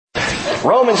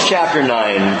Romans chapter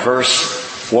 9,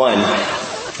 verse 1.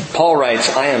 Paul writes,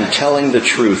 I am telling the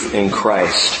truth in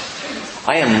Christ.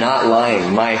 I am not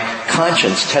lying. My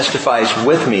conscience testifies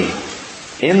with me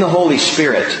in the Holy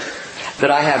Spirit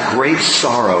that I have great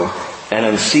sorrow and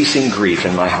unceasing grief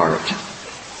in my heart.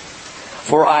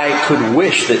 For I could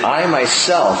wish that I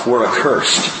myself were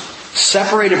accursed,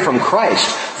 separated from Christ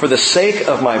for the sake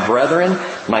of my brethren,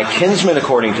 my kinsmen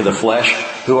according to the flesh,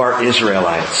 who are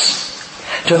Israelites,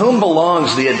 to whom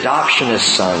belongs the adoption as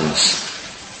sons,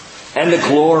 and the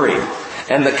glory,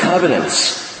 and the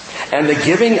covenants, and the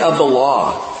giving of the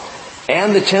law,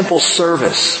 and the temple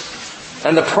service,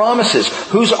 and the promises,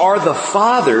 whose are the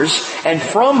fathers, and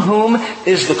from whom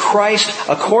is the Christ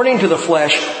according to the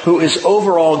flesh, who is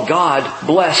over all God,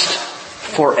 blessed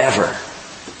forever.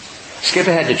 Skip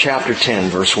ahead to chapter 10,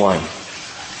 verse 1.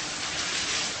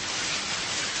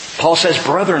 Paul says,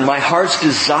 Brethren, my heart's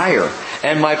desire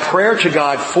and my prayer to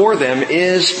God for them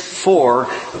is for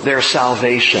their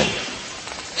salvation.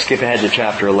 Skip ahead to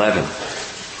chapter 11,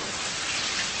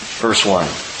 verse 1.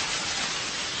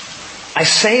 I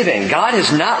say then, God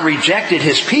has not rejected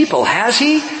His people, has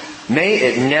He? May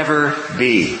it never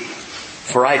be.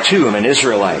 For I too am an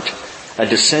Israelite, a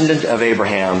descendant of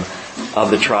Abraham,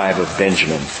 of the tribe of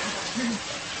Benjamin.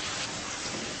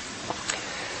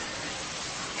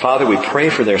 Father, we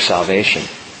pray for their salvation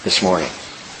this morning.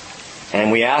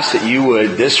 And we ask that you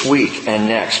would, this week and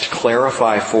next,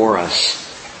 clarify for us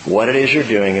what it is you're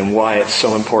doing and why it's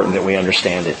so important that we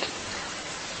understand it.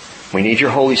 We need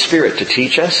your Holy Spirit to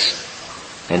teach us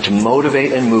and to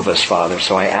motivate and move us, Father.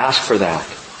 So I ask for that,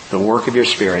 the work of your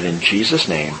Spirit, in Jesus'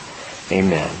 name.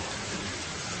 Amen.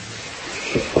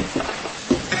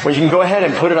 Well, you can go ahead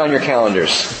and put it on your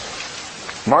calendars.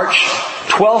 March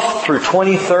 12th through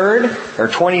 23rd, or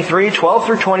 23, 12th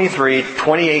through 23,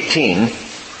 2018,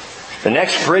 the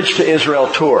next Bridge to Israel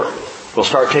tour. We'll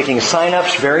start taking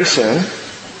sign-ups very soon.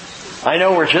 I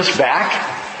know we're just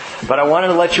back, but I wanted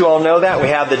to let you all know that. We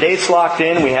have the dates locked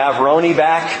in. We have Roni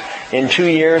back in 2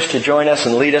 years to join us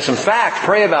and lead us. In fact,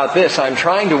 pray about this. I'm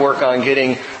trying to work on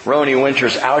getting Roni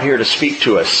Winters out here to speak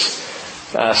to us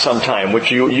sometime,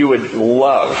 which you would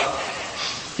love.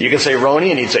 You can say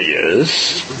Roni and he'd say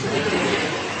yes.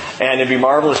 And it'd be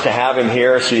marvelous to have him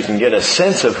here so you can get a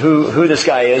sense of who this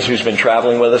guy is who's been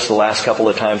traveling with us the last couple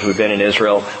of times we've been in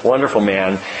Israel. Wonderful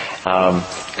man.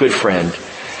 Good friend.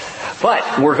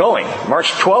 But we're going.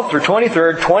 March 12th through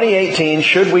 23rd, 2018,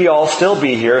 should we all still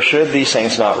be here, should these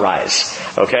saints not rise.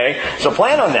 Okay? So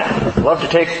plan on that. I'd love to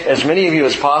take as many of you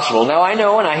as possible. Now I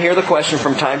know, and I hear the question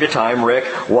from time to time, Rick,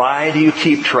 why do you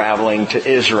keep traveling to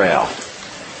Israel?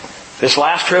 This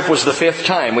last trip was the 5th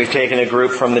time we've taken a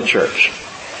group from the church.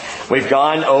 We've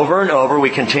gone over and over. We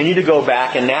continue to go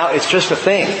back, and now it's just a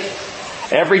thing.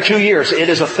 Every 2 years, it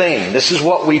is a thing. This is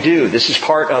what we do. This is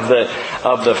part of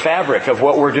the fabric of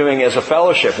what we're doing as a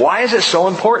fellowship. Why is it so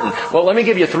important? Well, let me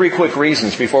give you 3 quick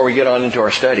reasons before we get on into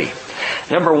our study.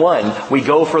 Number 1, we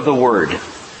go for the Word.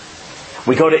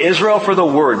 We go to Israel for the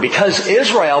Word, because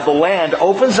Israel, the land,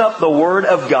 opens up the Word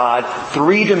of God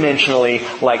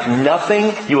 3-dimensionally like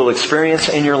nothing you will experience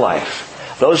in your life.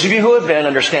 Those of you who have been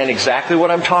understand exactly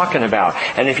what I'm talking about.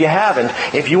 And if you haven't,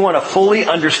 if you want to fully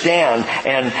understand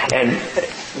and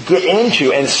get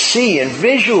into and see and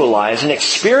visualize and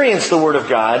experience the Word of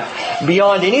God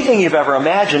beyond anything you've ever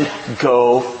imagined,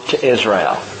 go to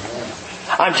Israel.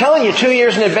 I'm telling you 2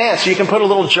 years in advance, so you can put a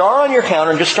little jar on your counter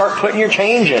and just start putting your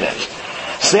change in it.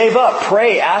 Save up,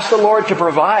 pray, ask the Lord to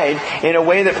provide in a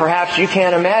way that perhaps you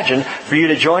can't imagine for you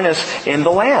to join us in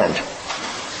the land.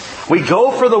 We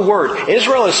go for the Word.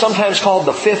 Israel is sometimes called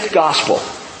the 5th gospel.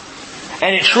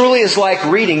 And it truly is like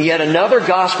reading yet another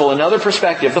gospel, another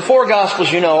perspective. The 4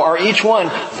 gospels, are each one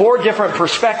 4 different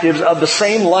perspectives of the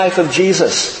same life of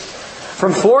Jesus.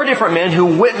 From 4 different men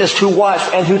who witnessed, who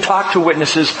watched, and who talked to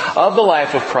witnesses of the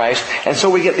life of Christ. And so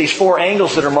we get these 4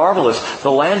 angles that are marvelous.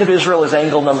 The land of Israel is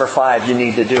angle number 5. You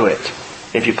need to do it,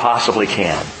 if you possibly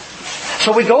can.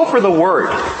 So we go for the Word.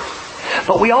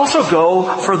 But we also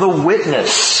go for the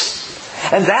witness.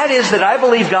 And that is that I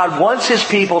believe God wants His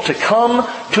people to come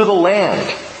to the land.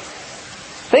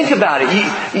 Think about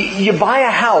it. You buy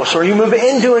a house or you move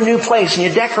into a new place and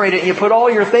you decorate it and you put all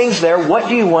your things there. What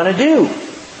do you want to do?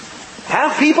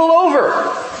 Have people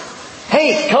over.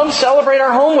 Hey, come celebrate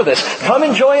our home with us. Come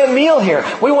enjoy a meal here.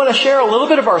 We want to share a little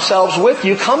bit of ourselves with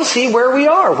you. Come see where we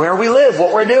are, where we live,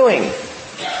 what we're doing.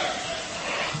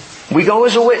 We go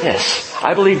as a witness.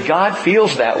 I believe God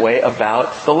feels that way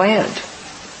about the land.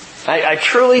 I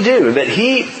truly do, that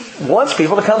He wants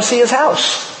people to come see His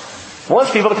house.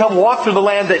 Wants people to come walk through the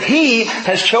land that He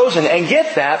has chosen. And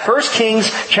get that, 1 Kings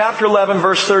chapter 11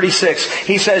 verse 36,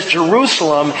 He says,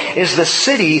 Jerusalem is the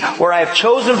city where I have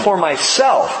chosen for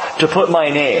myself to put my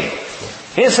name.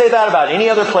 He didn't say that about any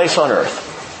other place on earth.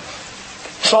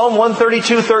 Psalm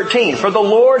 132:13, for the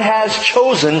Lord has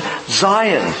chosen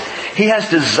Zion. He has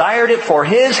desired it for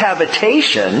His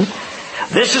habitation.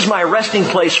 This is my resting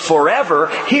place forever.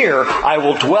 Here I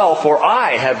will dwell, for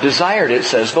I have desired it,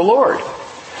 says the Lord.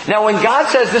 Now when God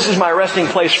says this is my resting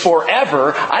place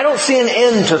forever, I don't see an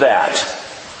end to that.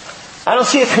 I don't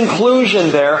see a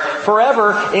conclusion there.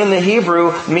 Forever in the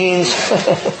Hebrew means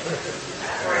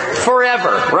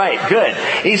forever. Right, good.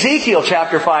 Ezekiel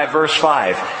chapter 5 verse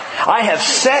 5. I have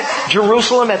set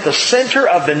Jerusalem at the center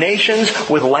of the nations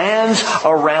with lands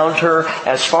around her.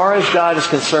 As far as God is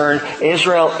concerned,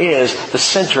 Israel is the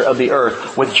center of the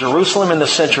earth, with Jerusalem in the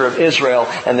center of Israel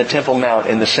and the Temple Mount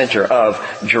in the center of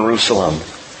Jerusalem.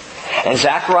 And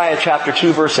Zechariah chapter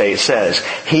 2 verse 8 says,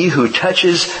 He who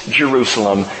touches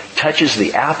Jerusalem touches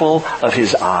the apple of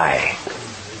His eye.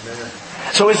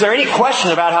 So is there any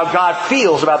question about how God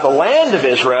feels about the land of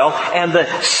Israel and the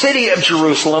city of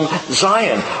Jerusalem,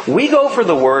 Zion? We go for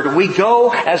the Word. We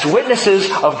go as witnesses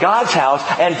of God's house.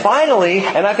 And finally,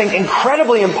 and I think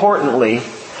incredibly importantly,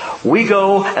 we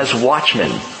go as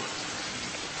watchmen.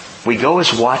 We go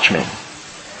as watchmen.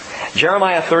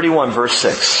 Jeremiah 31 verse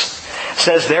 6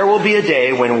 says, there will be a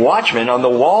day when watchmen on the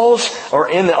walls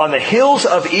or on the hills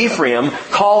of Ephraim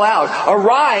call out,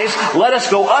 arise, let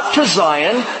us go up to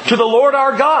Zion, to the Lord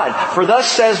our God. For thus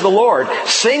says the Lord,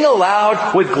 sing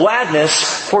aloud with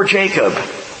gladness for Jacob.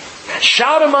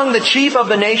 Shout among the chief of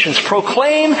the nations,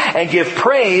 proclaim and give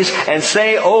praise, and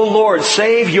say, O Lord,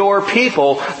 save your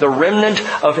people, the remnant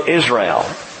of Israel.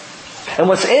 And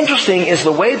what's interesting is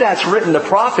the way that's written, the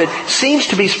prophet seems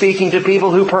to be speaking to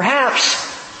people who perhaps,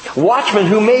 watchmen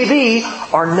who maybe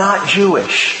are not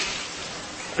Jewish.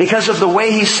 Because of the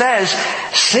way he says,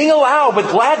 sing aloud with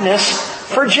gladness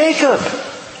for Jacob.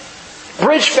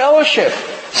 Bridge Fellowship,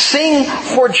 sing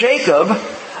for Jacob.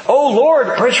 O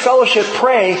Lord, Bridge Fellowship,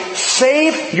 pray,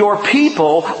 save your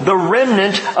people, the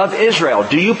remnant of Israel.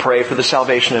 Do you pray for the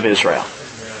salvation of Israel?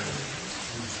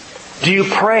 Do you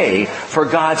pray for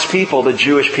God's people, the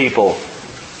Jewish people,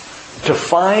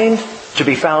 to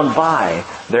be found by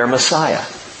their Messiah?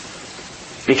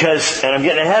 Because, and I'm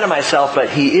getting ahead of myself,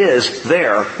 but He is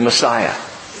their Messiah.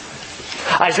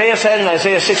 Isaiah said in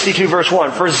Isaiah 62 verse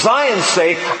 1, for Zion's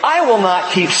sake, I will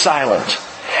not keep silent.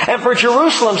 And for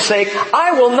Jerusalem's sake,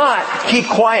 I will not keep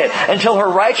quiet until her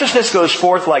righteousness goes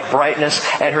forth like brightness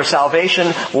and her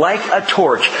salvation like a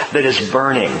torch that is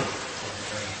burning.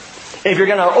 If you're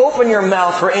going to open your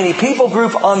mouth for any people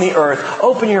group on the earth,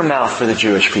 open your mouth for the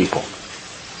Jewish people.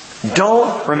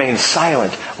 Don't remain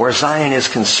silent where Zion is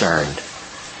concerned.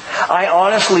 I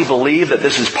honestly believe that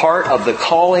this is part of the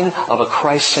calling of a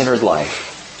Christ-centered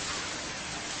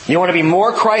life. You want to be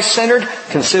more Christ-centered?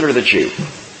 Consider the Jew.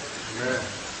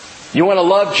 You want to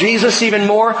love Jesus even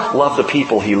more? Love the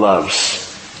people He loves.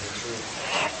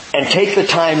 And take the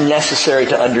time necessary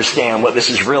to understand what this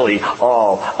is really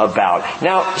all about.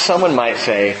 Now, someone might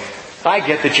say, I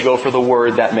get that you go for the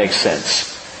Word, that makes sense.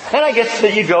 And I get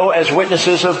that you go as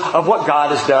witnesses of what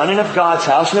God has done and of God's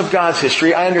house and of God's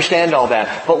history. I understand all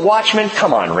that. But watchmen,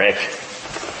 come on, Rick.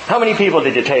 How many people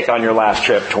did you take on your last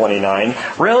trip? 29.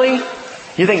 Really?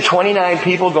 You think 29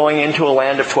 people going into a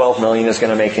land of 12 million is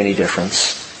going to make any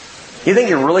difference? You think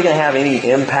you're really going to have any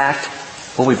impact?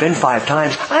 Well, we've been 5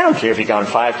 times. I don't care if you've gone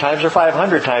 5 times or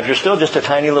 500 times. You're still just a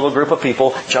tiny little group of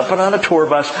people jumping on a tour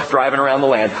bus, driving around the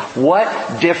land.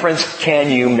 What difference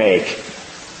can you make?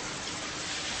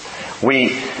 We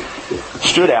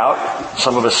stood out.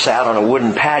 Some of us sat on a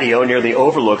wooden patio near the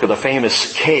overlook of the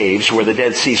famous caves where the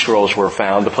Dead Sea Scrolls were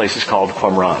found. The place is called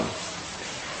Qumran.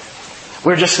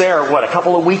 We were just there, a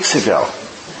couple of weeks ago.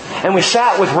 And we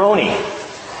sat with Roni.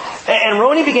 And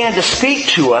Roni began to speak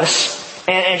to us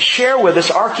and share with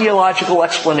us archaeological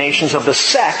explanations of the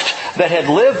sect that had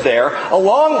lived there,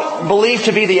 long believed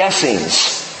to be the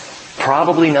Essenes.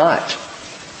 Probably not.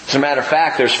 As a matter of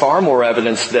fact, there's far more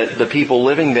evidence that the people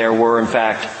living there were, in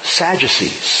fact,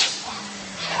 Sadducees.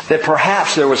 That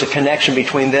perhaps there was a connection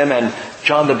between them and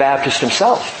John the Baptist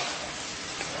himself.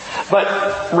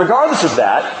 But regardless of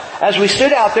that, as we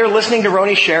stood out there listening to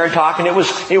Roni share and talk, and it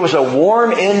was a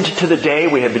warm end to the day.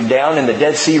 We had been down in the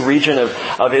Dead Sea region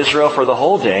of Israel for the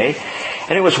whole day.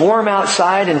 And it was warm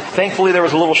outside, and thankfully there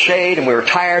was a little shade, and we were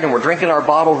tired, and we're drinking our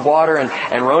bottled water, and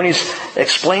Roni's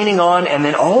explaining on, and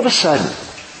then all of a sudden,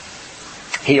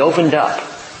 he opened up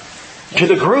to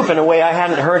the group in a way I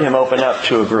hadn't heard him open up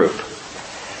to a group.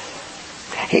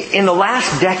 In the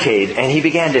last decade, and he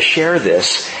began to share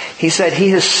this, he said he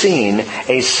has seen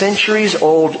a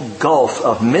centuries-old gulf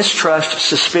of mistrust,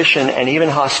 suspicion, and even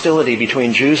hostility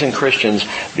between Jews and Christians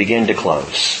begin to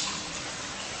close.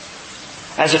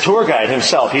 As a tour guide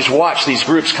himself, he's watched these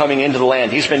groups coming into the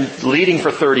land. He's been leading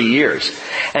for 30 years.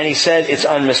 And he said it's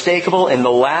unmistakable in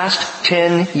the last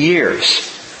 10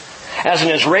 years. As an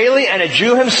Israeli and a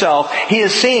Jew himself, he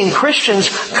is seeing Christians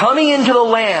coming into the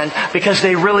land because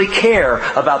they really care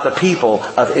about the people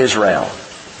of Israel.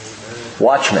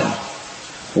 Watchmen.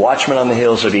 Watchmen on the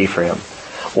hills of Ephraim.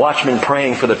 Watchmen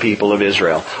praying for the people of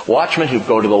Israel. Watchmen who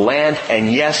go to the land,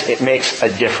 and yes, it makes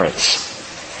a difference.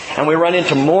 And we run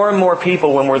into more and more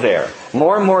people when we're there.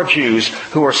 More and more Jews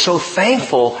who are so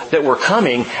thankful that we're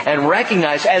coming and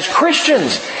recognize as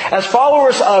Christians, as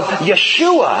followers of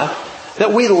Yeshua,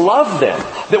 that we love them,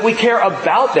 that we care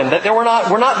about them, that we're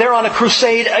not there on a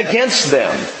crusade against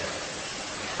them.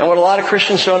 And what a lot of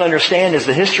Christians don't understand is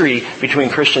the history between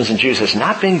Christians and Jews has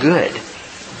not been good.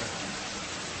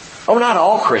 Oh, not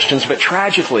all Christians, but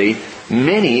tragically,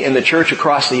 many in the church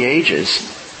across the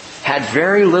ages had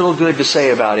very little good to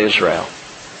say about Israel.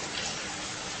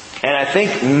 And I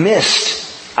think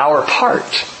missed our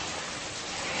part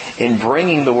in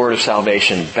bringing the word of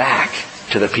salvation back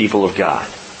to the people of God.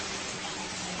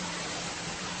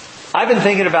 I've been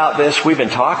thinking about this, we've been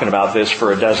talking about this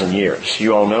for a dozen years.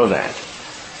 You all know that.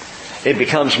 It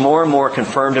becomes more and more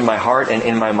confirmed in my heart and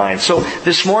in my mind. So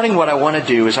this morning what I want to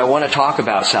do is I want to talk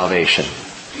about salvation.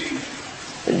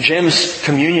 Jim's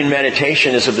communion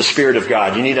meditation is of the Spirit of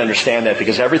God. You need to understand that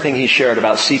because everything he shared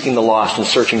about seeking the lost and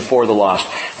searching for the lost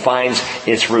finds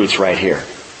its roots right here.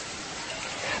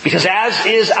 Because as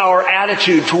is our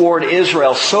attitude toward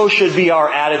Israel, so should be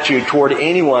our attitude toward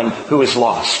anyone who is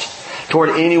lost.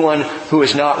 Toward anyone who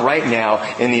is not right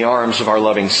now in the arms of our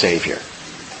loving Savior.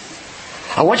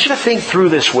 I want you to think through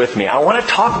this with me. I want to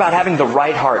talk about having the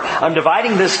right heart. I'm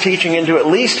dividing this teaching into at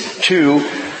least 2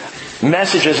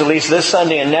 messages, at least this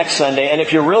Sunday and next Sunday. And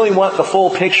if you really want the full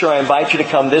picture, I invite you to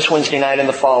come this Wednesday night and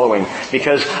the following.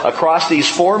 Because across these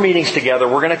 4 meetings together,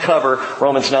 we're going to cover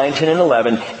Romans 9, 10, and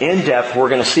 11 in depth. We're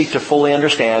going to seek to fully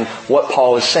understand what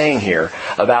Paul is saying here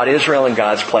about Israel and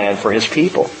God's plan for His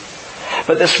people.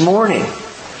 But this morning,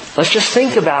 let's just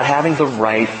think about having the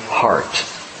right heart.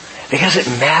 Because it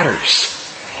matters.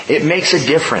 It makes a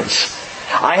difference.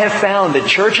 I have found that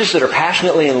churches that are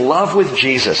passionately in love with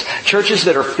Jesus, churches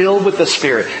that are filled with the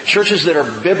Spirit, churches that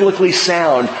are biblically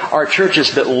sound, are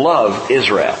churches that love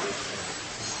Israel.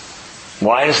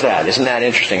 Why is that? Isn't that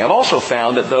interesting? I've also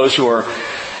found that those who are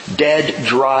dead,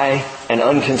 dry, and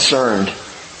unconcerned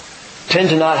tend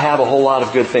to not have a whole lot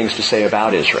of good things to say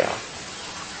about Israel.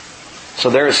 So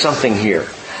there is something here.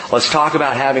 Let's talk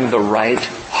about having the right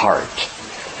heart.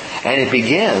 And it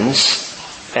begins,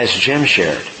 as Jim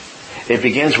shared, it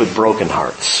begins with broken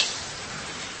hearts.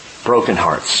 Broken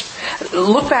hearts.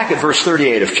 Look back at verse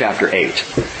 38 of chapter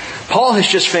 8. Paul has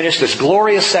just finished this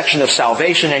glorious section of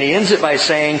salvation, and he ends it by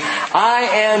saying, I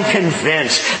am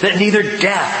convinced that neither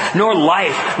death, nor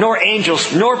life, nor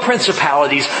angels, nor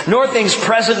principalities, nor things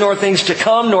present, nor things to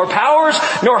come, nor powers,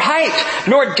 nor height,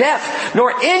 nor depth,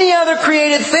 nor any other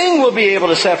created thing will be able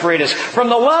to separate us from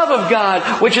the love of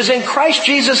God, which is in Christ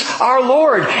Jesus our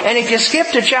Lord. And if you skip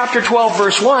to chapter 12,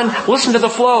 verse 1, listen to the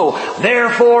flow.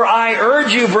 Therefore I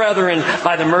urge you, brethren,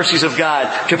 by the mercies of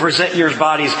God, to present your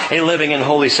bodies a living and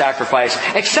holy sacrifice,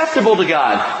 acceptable to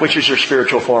God, which is your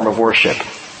spiritual form of worship.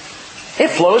 It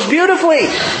flows beautifully.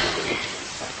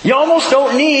 You almost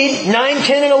don't need 9,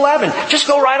 10, and 11. Just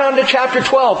go right on to chapter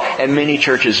 12. And many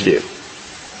churches do.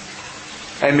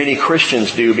 And many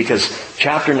Christians do, because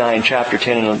chapter 9, chapter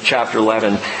 10, and chapter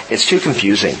 11, it's too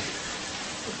confusing.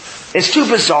 It's too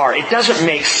bizarre. It doesn't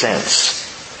make sense.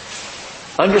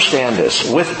 Understand this.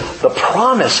 With the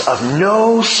promise of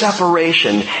no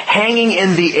separation hanging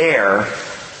in the air,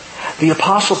 the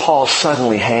Apostle Paul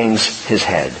suddenly hangs his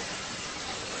head.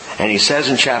 And he says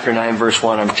in chapter 9, verse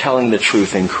 1, I'm telling the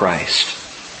truth in Christ.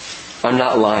 I'm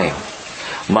not lying.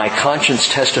 My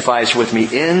conscience testifies with me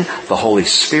in the Holy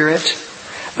Spirit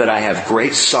that I have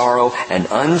great sorrow and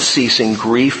unceasing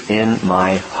grief in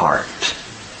my heart.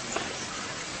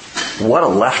 What a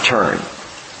left turn.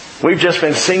 We've just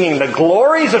been singing the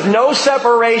glories of no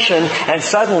separation, and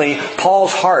suddenly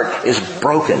Paul's heart is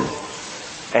broken.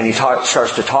 And he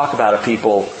starts to talk about a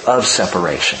people of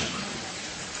separation.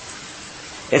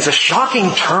 It's a shocking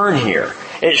turn here.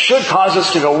 It should cause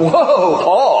us to go, whoa,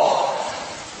 Paul.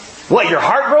 What, your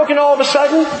heart broken all of a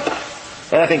sudden?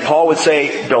 And I think Paul would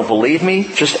say, don't believe me?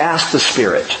 Just ask the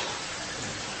Spirit.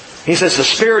 He says, the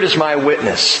Spirit is my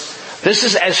witness This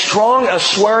is as strong a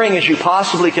swearing as you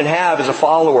possibly can have as a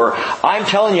follower. I'm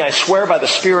telling you, I swear by the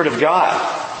Spirit of God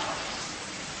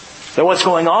that what's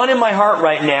going on in my heart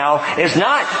right now is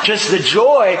not just the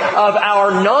joy of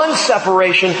our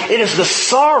non-separation, it is the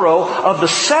sorrow of the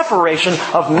separation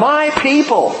of my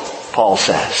people, Paul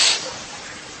says.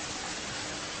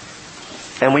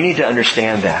 And we need to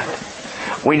understand that.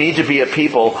 We need to be a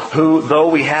people who, though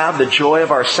we have the joy of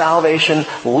our salvation,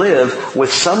 live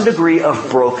with some degree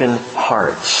of broken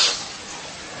hearts.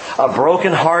 A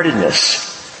brokenheartedness.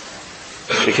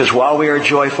 Because while we are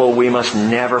joyful, we must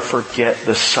never forget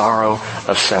the sorrow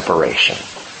of separation.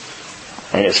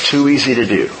 And it's too easy to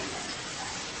do.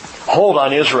 Hold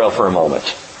on Israel for a moment.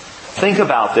 Think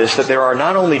about this, that there are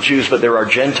not only Jews, but there are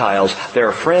Gentiles. There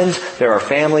are friends, there are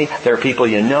family, there are people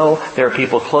you know, there are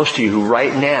people close to you who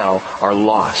right now are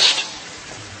lost.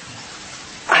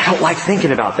 I don't like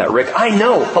thinking about that, Rick. I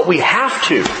know, but we have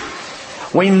to.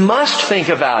 We must think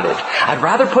about it. I'd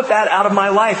rather put that out of my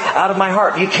life, out of my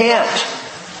heart. You can't.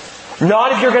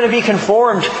 Not if you're going to be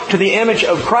conformed to the image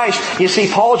of Christ. You see,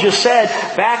 Paul just said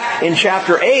back in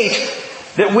chapter 8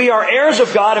 that we are heirs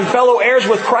of God and fellow heirs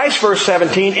with Christ, verse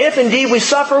 17, if indeed we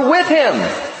suffer with Him,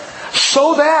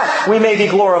 so that we may be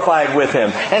glorified with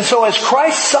Him. And so as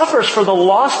Christ suffers for the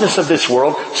lostness of this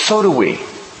world, so do we.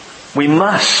 We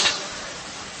must.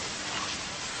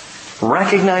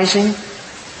 Recognizing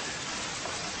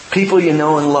people you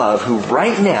know and love who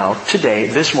right now, today,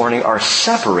 this morning, are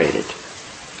separated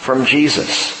from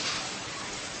Jesus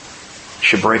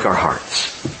should break our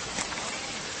hearts.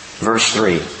 Verse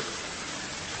 3.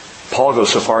 Paul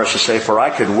goes so far as to say, "For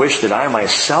I could wish that I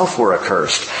myself were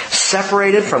accursed,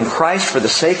 separated from Christ for the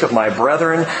sake of my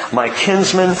brethren, my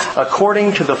kinsmen,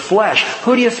 according to the flesh."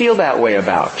 Who do you feel that way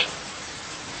about?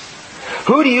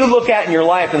 Who do you look at in your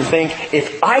life and think,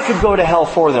 if I could go to hell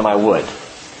for them, I would?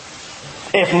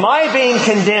 If my being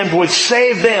condemned would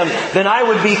save them, then I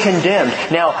would be condemned.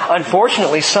 Now,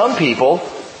 unfortunately, some people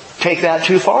take that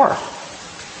too far.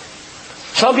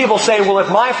 Some people say, well, if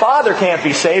my father can't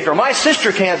be saved, or my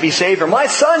sister can't be saved, or my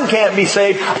son can't be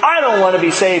saved, I don't want to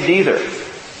be saved either.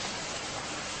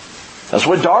 That's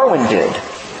what Darwin did.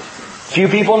 Few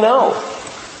people know.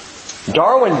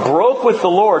 Darwin broke with the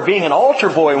Lord, being an altar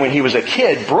boy when he was a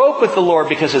kid, broke with the Lord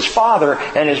because his father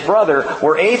and his brother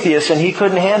were atheists and he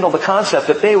couldn't handle the concept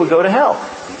that they would go to hell.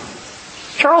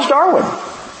 Charles Darwin.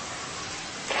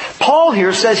 Paul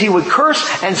here says he would curse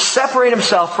and separate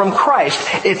himself from Christ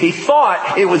if he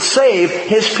thought it would save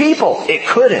his people. It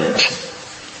couldn't.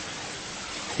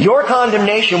 Your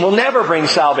condemnation will never bring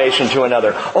salvation to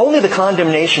another. Only the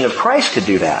condemnation of Christ could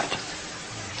do that.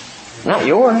 Not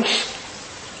yours.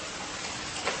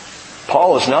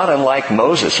 Paul is not unlike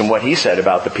Moses in what he said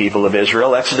about the people of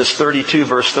Israel. Exodus 32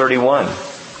 verse 31.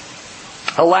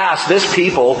 Alas, this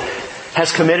people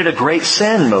has committed a great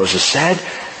sin, Moses said.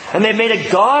 And they've made a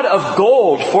god of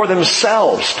gold for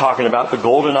themselves. Talking about the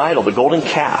golden idol, the golden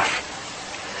calf.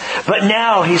 But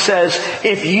now, he says,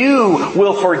 if you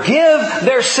will forgive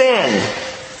their sin,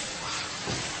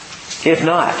 if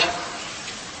not,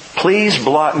 please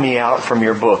blot me out from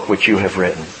your book which you have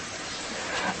written.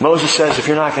 Moses says, if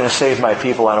you're not going to save my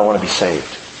people, I don't want to be saved.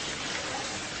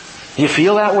 You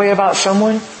feel that way about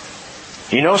someone?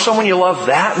 You know someone you love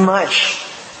that much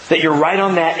that you're right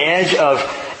on that edge of,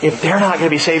 if they're not going to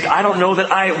be saved, I don't know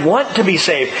that I want to be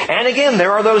saved. And again,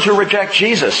 there are those who reject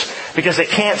Jesus because they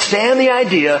can't stand the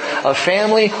idea of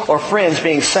family or friends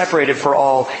being separated for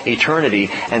all eternity.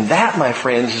 And that, my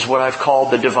friends, is what I've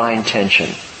called the divine tension.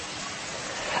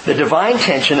 The divine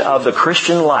tension of the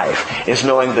Christian life is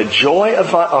knowing the joy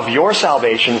of your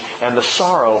salvation and the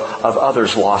sorrow of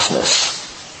others' lostness.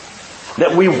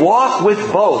 That we walk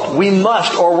with both. We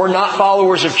must, or we're not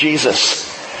followers of Jesus.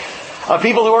 Of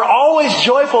people who are always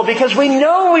joyful because we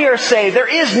know we are saved. There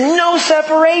is no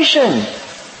separation.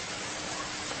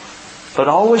 But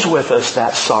always with us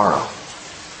that sorrow.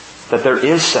 That there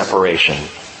is separation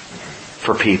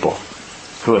for people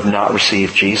who have not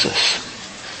received Jesus.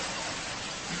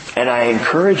 And I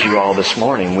encourage you all this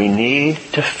morning, we need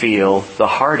to feel the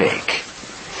heartache.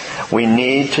 We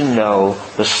need to know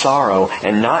the sorrow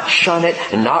and not shun it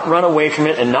and not run away from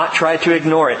it and not try to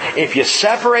ignore it. If you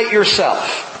separate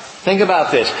yourself, think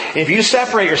about this. If you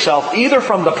separate yourself either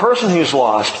from the person who's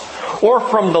lost or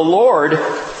from the Lord,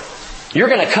 you're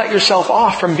going to cut yourself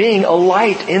off from being a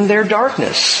light in their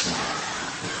darkness.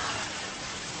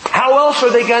 How else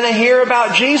are they going to hear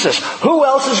about Jesus? Who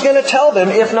else is going to tell them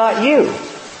if not you?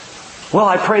 Well,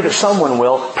 I pray that someone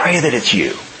will. Pray that it's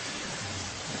you.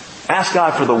 Ask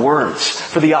God for the words,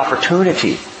 for the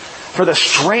opportunity, for the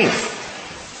strength,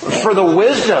 for the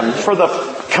wisdom, for the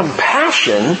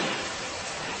compassion.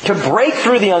 to break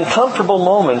through the uncomfortable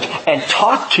moment and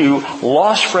talk to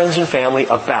lost friends and family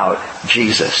about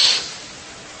Jesus.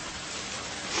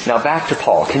 Now back to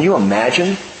Paul. Can you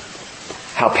imagine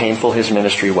how painful his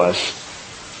ministry was?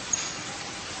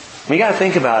 We got to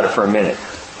think about it for a minute.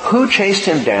 Who chased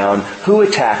him down? Who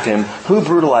attacked him? Who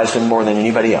brutalized him more than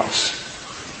anybody else?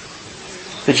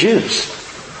 The Jews.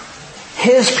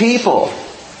 His people.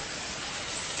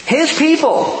 His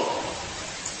people.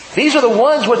 These are the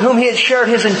ones with whom he had shared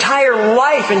his entire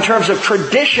life in terms of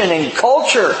tradition and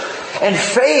culture and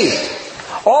faith.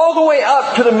 All the way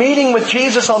up to the meeting with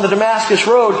Jesus on the Damascus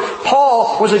Road,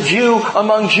 Paul was a Jew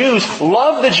among Jews,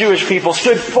 loved the Jewish people,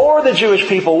 stood for the Jewish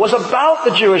people, was about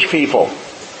the Jewish people.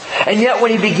 And yet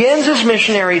when he begins his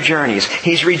missionary journeys,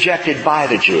 he's rejected by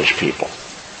the Jewish people.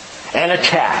 And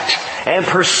attacked. And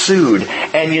pursued.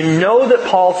 And you know that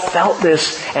Paul felt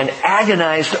this and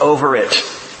agonized over it.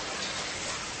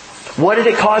 What did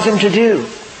it cause him to do?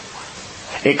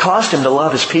 It caused him to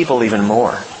love his people even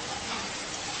more.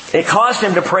 It caused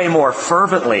him to pray more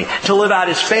fervently, to live out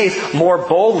his faith more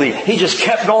boldly. He just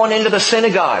kept going into the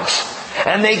synagogues.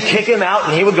 And they'd kick him out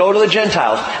and he would go to the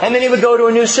Gentiles. And then he would go to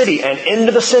a new city and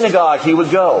into the synagogue he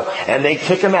would go. And they'd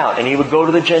kick him out and he would go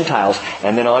to the Gentiles.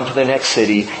 And then on to the next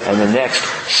city and the next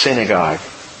synagogue.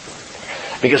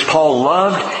 Because Paul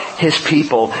loved his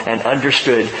people and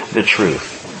understood the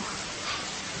truth.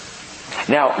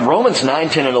 Now, Romans 9,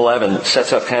 10, and 11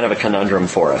 sets up kind of a conundrum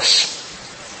for us.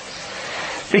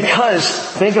 Because,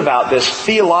 think about this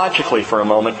theologically for a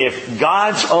moment, if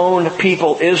God's own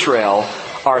people, Israel,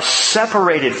 are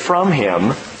separated from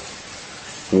Him,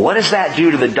 what does that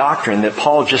do to the doctrine that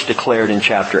Paul just declared in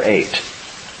chapter 8?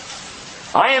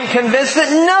 I am convinced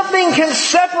that nothing can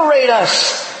separate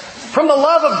us from the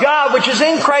love of God which is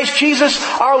in Christ Jesus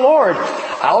our Lord.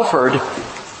 Alford,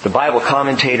 the Bible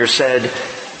commentator, said,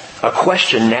 a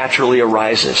question naturally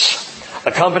arises,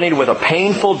 accompanied with a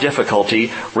painful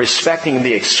difficulty respecting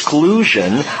the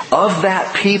exclusion of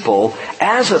that people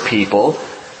as a people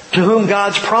to whom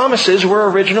God's promises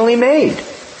were originally made.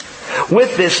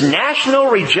 With this national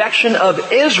rejection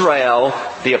of Israel,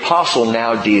 the apostle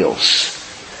now deals.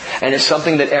 And it's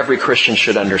something that every Christian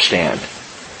should understand.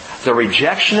 The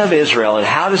rejection of Israel, and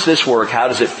how does this work? How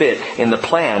does it fit in the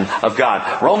plan of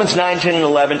God? Romans 9, 10, and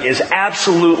 11 is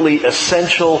absolutely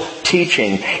essential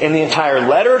teaching in the entire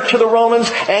letter to the Romans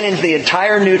and in the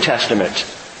entire New Testament.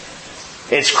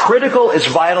 It's critical, it's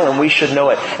vital, and we should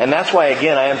know it. And that's why,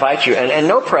 again, I invite you, and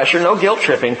no pressure, no guilt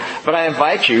tripping, but I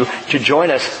invite you to join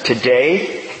us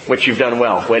today, which you've done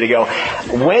well. Way to go.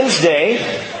 Wednesday,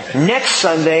 next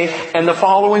Sunday, and the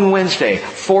following Wednesday.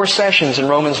 4 sessions in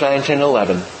Romans 9, 10, and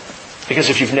 11. Because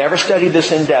if you've never studied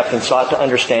this in depth and sought to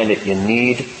understand it, you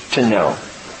need to know.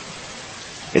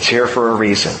 It's here for a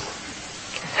reason.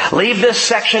 Leave this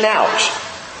section out.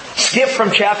 Skip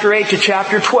from chapter 8 to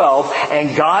chapter 12,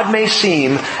 and God may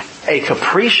seem a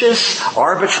capricious,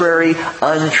 arbitrary,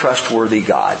 untrustworthy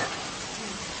God.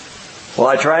 Well,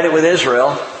 I tried it with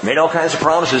Israel, made all kinds of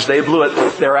promises, they blew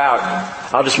it, they're out.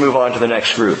 I'll just move on to the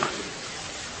next group.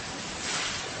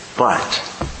 But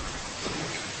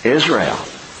Israel,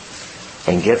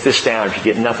 and get this down, if you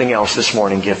get nothing else this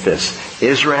morning, get this.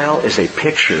 Israel is a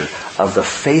picture of the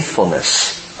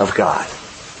faithfulness of God.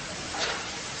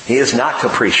 He is not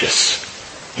capricious.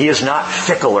 He is not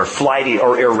fickle or flighty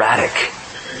or erratic.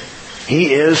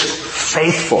 He is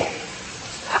faithful.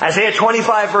 Isaiah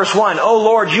 25 verse 1, O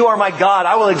Lord, you are my God.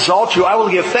 I will exalt you. I will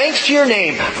give thanks to your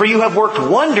name, for you have worked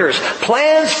wonders,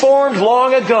 plans formed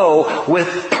long ago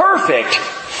with perfect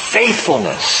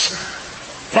faithfulness.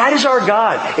 That is our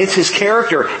God. It's His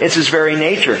character. It's His very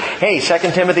nature. Hey,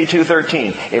 2 Timothy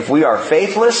 2:13. If we are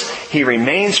faithless, He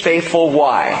remains faithful.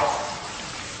 Why?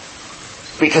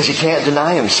 Because He can't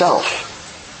deny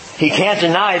Himself. He can't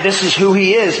deny this is who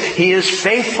He is. He is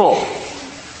faithful.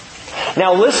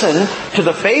 Now listen to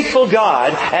the faithful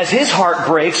God as His heart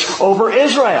breaks over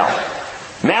Israel.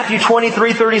 Matthew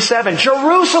 23:37.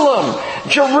 Jerusalem,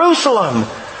 Jerusalem,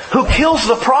 who kills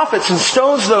the prophets and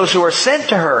stones those who are sent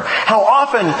to her. How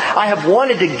often I have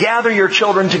wanted to gather your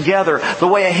children together, the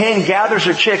way a hen gathers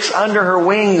her chicks under her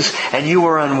wings, and you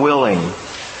were unwilling.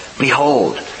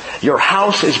 Behold, your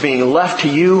house is being left to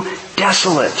you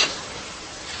desolate.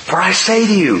 For I say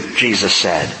to you, Jesus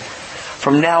said,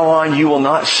 from now on you will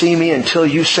not see me until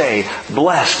you say,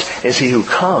 blessed is he who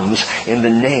comes in the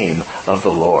name of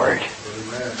the Lord.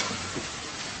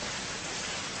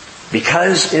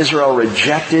 Because Israel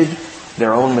rejected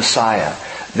their own Messiah,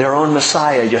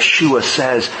 Yeshua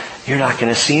says, you're not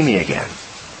going to see me again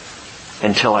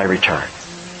until I return.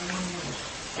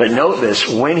 But note this,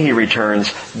 when He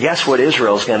returns, guess what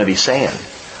Israel's going to be saying?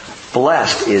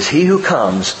 Blessed is he who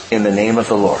comes in the name of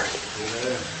the Lord.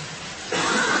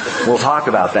 We'll talk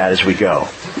about that as we go.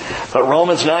 But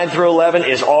Romans 9 through 11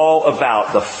 is all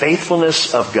about the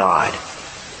faithfulness of God.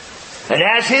 And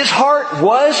as his heart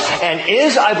was and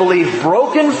is, I believe,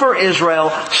 broken for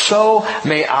Israel, so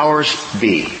may ours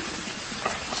be.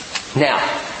 Now,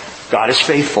 God is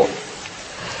faithful.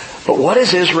 But what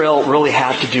does Israel really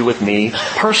have to do with me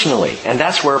personally? And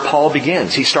that's where Paul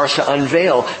begins. He starts to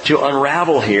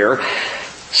unravel here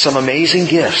some amazing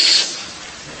gifts.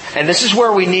 And this is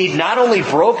where we need not only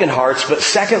broken hearts, but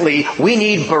secondly, we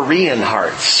need Berean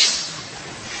hearts.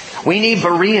 We need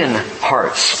Berean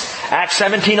hearts. Acts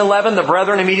 17:11, the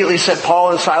brethren immediately sent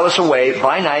Paul and Silas away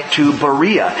by night to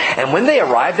Berea. And when they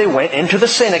arrived, they went into the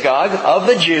synagogue of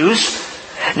the Jews.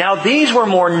 Now these were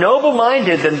more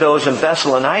noble-minded than those in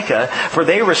Thessalonica, for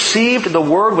they received the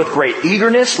word with great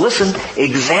eagerness, listen,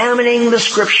 examining the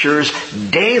Scriptures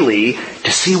daily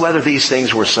to see whether these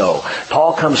things were so.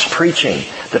 Paul comes preaching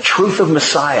the truth of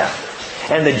Messiah.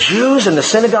 And the Jews in the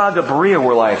synagogue of Berea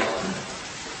were like,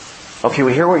 okay,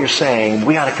 we hear what you're saying.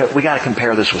 We gotta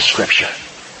compare this with Scripture.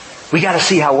 We gotta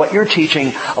see how what you're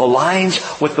teaching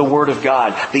aligns with the Word of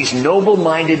God. These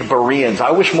noble-minded Bereans.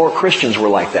 I wish more Christians were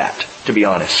like that, to be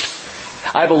honest.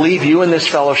 I believe you in this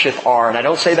fellowship are, and I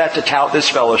don't say that to tout this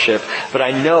fellowship, but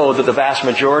I know that the vast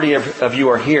majority of you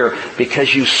are here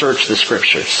because you search the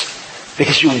Scriptures.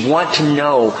 Because you want to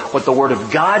know what the Word of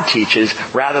God teaches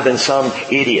rather than some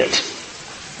idiot.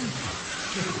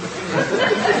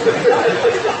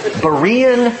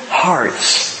 Berean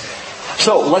hearts.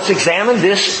 So let's examine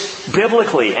this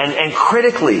biblically and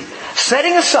critically,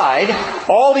 setting aside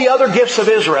all the other gifts of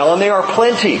Israel, and they are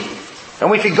plenty. And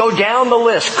we could go down the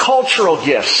list, cultural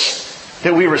gifts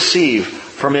that we receive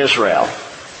from Israel.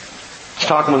 I was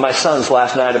talking with my sons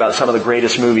last night about some of the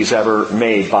greatest movies ever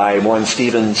made by one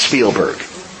Steven Spielberg,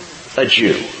 a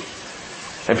Jew.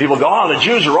 And people go, oh, the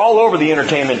Jews are all over the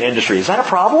entertainment industry. Is that a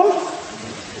problem?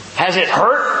 Has it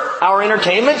hurt our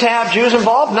entertainment to have Jews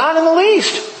involved? Not in the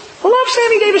least. I love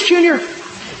Sammy Davis Jr.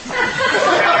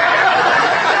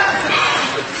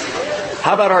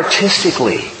 How about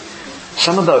artistically?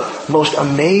 Some of the most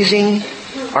amazing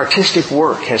artistic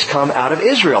work has come out of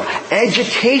Israel.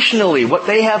 Educationally, what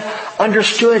they have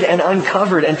understood and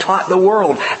uncovered and taught the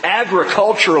world.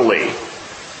 Agriculturally,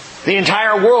 the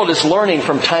entire world is learning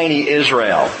from tiny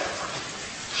Israel.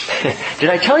 Did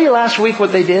I tell you last week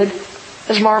what they did?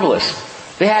 It's marvelous.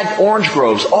 They had orange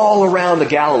groves all around the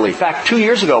Galilee. In fact, 2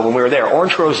 years ago when we were there,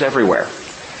 orange groves everywhere.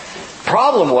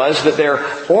 Problem was that their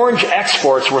orange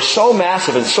exports were so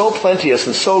massive and so plenteous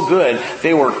and so good,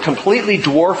 they were completely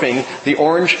dwarfing the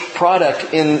orange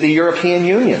product in the European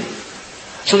Union.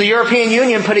 So the European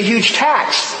Union put a huge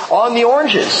tax on the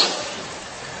oranges.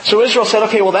 So Israel said,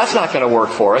 okay, well that's not going to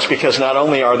work for us because not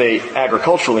only are they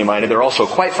agriculturally minded, they're also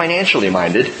quite financially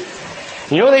minded.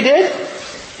 You know what they did?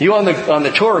 You on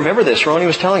the tour remember this, Ronnie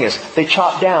was telling us. They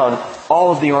chopped down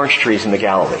all of the orange trees in the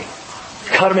Galilee.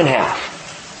 Cut them in half.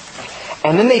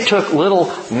 And then they took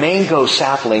little mango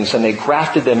saplings and they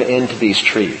grafted them into these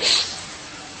trees.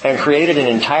 And created an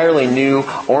entirely new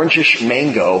orangish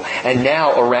mango. And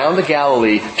now around the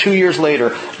Galilee, 2 years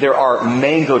later, there are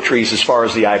mango trees as far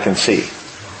as the eye can see.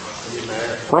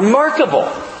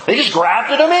 Remarkable. They just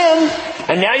grafted them in.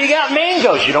 And now you got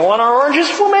mangoes. You don't want our oranges?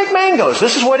 We'll make mangoes.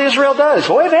 This is what Israel does.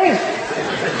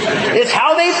 It's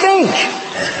how they think.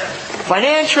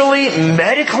 Financially,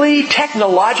 medically,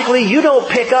 technologically, you don't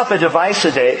pick up a device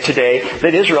today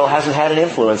that Israel hasn't had an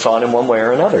influence on in one way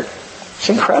or another. It's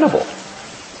incredible.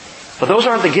 But those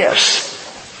aren't the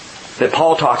gifts that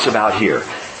Paul talks about here.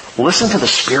 Listen to the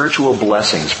spiritual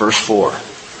blessings, verse 4.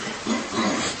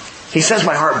 He says,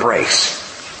 my heart breaks.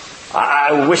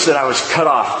 I wish that I was cut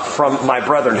off from my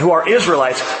brethren who are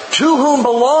Israelites, to whom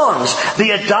belongs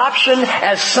the adoption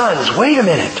as sons. Wait a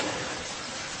minute.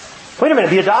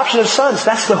 The adoption of sons,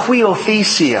 that's the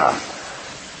huiothesia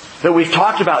that we've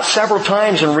talked about several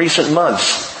times in recent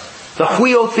months. The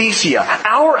huiothesia,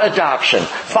 our adoption.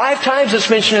 5 times it's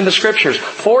mentioned in the Scriptures.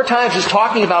 4 times it's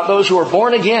talking about those who are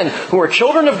born again, who are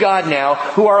children of God now,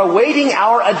 who are awaiting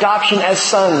our adoption as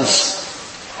sons.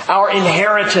 Our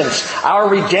inheritance, our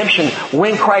redemption,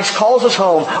 when Christ calls us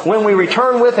home, when we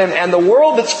return with Him, and the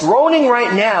world that's groaning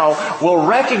right now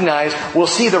will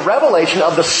see the revelation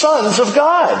of the sons of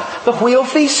God, the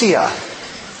huiothesia.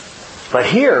 But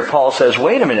here, Paul says,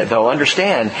 wait a minute though,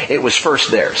 understand, it was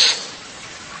first theirs.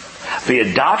 The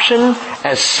adoption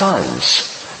as sons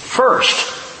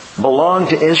first belonged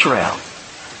to Israel.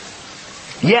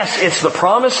 Yes, it's the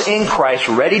promise in Christ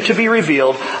ready to be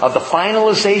revealed of the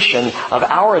finalization of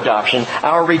our adoption,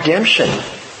 our redemption.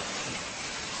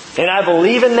 and I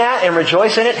believe in that and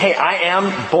rejoice in it, hey, I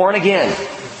am born again.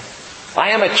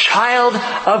 I am a child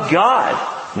of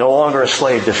God, no longer a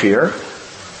slave to fear.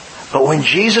 But when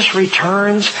Jesus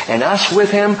returns and us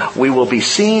with Him, we will be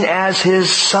seen as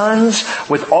His sons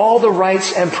with all the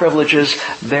rights and privileges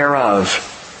thereof.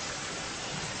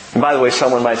 And by the way,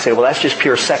 someone might say, well, that's just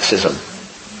pure sexism.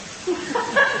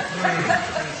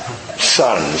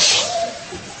 Sons.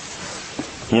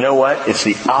 You know what? It's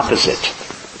the opposite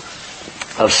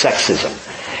of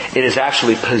sexism. It is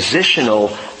actually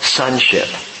positional sonship,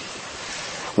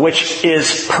 which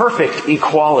is perfect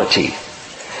equality.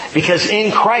 Because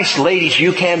in Christ, ladies,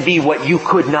 you can be what you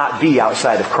could not be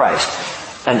outside of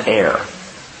Christ. An heir.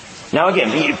 Now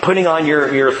again, putting on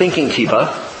your thinking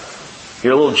kippah,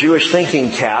 your little Jewish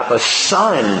thinking cap, a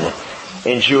son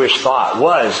in Jewish thought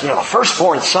was, the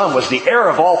firstborn son was the heir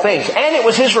of all things. And it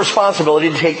was his responsibility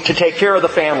to take care of the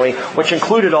family, which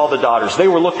included all the daughters. They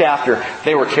were looked after.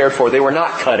 They were cared for. They were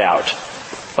not cut out.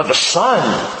 But the son,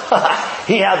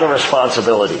 he had the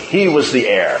responsibility. He was the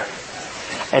heir.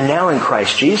 And now in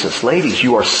Christ Jesus, ladies,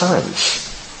 you are sons.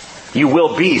 You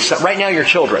will be. Right now you're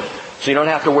children. So you don't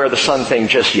have to wear the son thing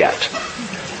just yet.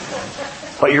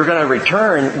 But you're going to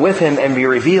return with Him and be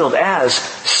revealed as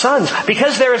sons.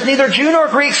 Because there is neither Jew nor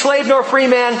Greek, slave nor free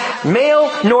man, male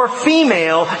nor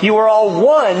female. You are all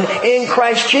one in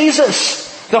Christ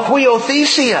Jesus. The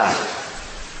huiothesia.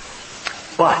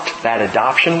 But that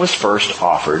adoption was first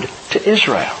offered to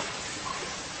Israel.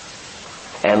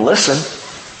 And listen,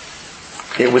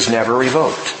 it was never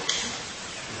revoked.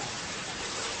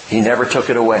 He never took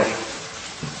it away.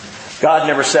 God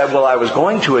never said, well, I was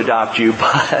going to adopt you,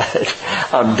 but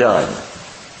I'm done.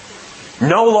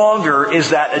 No longer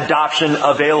is that adoption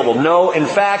available. No, in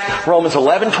fact, Romans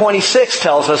 11:26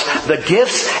 tells us the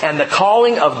gifts and the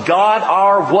calling of God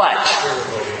are what?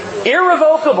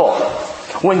 Irrevocable.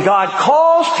 When God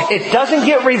calls, it doesn't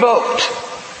get revoked.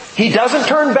 He doesn't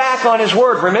turn back on His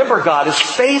word. Remember, God is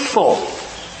faithful.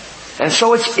 And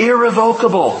so it's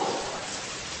irrevocable.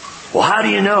 Well, how do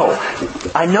you know?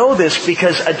 I know this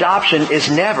because adoption is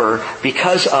never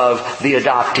because of the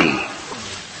adoptee.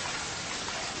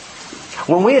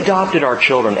 When we adopted our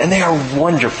children, and they are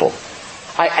wonderful.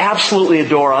 I absolutely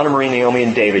adore Anna Marie, Naomi,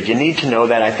 and David. You need to know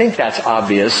that. I think that's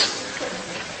obvious.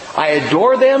 I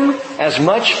adore them as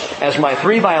much as my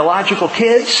 3 biological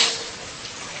kids.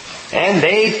 And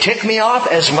they tick me off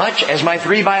as much as my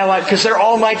 3 biological, because they're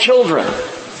all my children.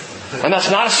 And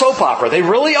that's not a soap opera. They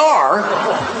really are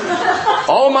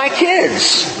all my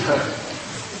kids.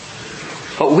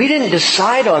 But we didn't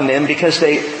decide on them because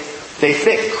they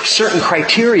fit certain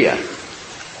criteria.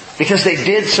 Because they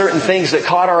did certain things that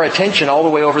caught our attention all the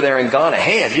way over there in Ghana.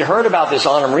 Hey, have you heard about this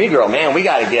Anna Marie girl? Man, we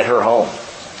got to get her home.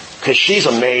 Because she's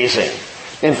amazing.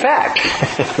 In fact,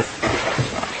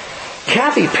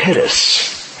 Kathy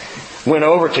Pittis went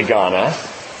over to Ghana.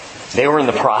 They were in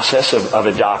the process of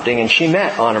adopting, and she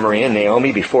met Anna Marie and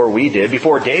Naomi before we did,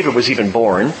 before David was even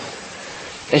born.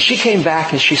 And she came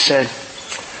back and she said,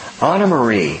 Anna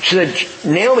Marie, she said,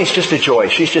 Naomi's just a joy.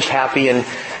 She's just happy and,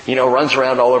 runs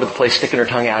around all over the place sticking her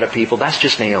tongue out at people. That's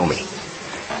just Naomi.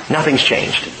 Nothing's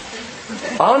changed.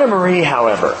 Anna Marie,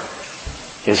 however,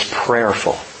 is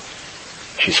prayerful.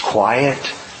 She's quiet.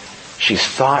 She's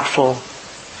thoughtful.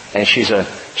 And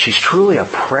she's truly a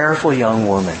prayerful young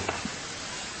woman.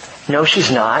 No,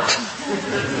 she's not.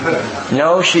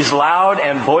 No, she's loud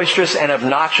and boisterous and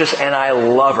obnoxious, and I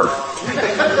love her.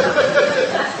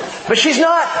 But she's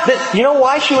not. You know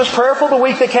why she was prayerful the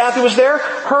week that Kathy was there?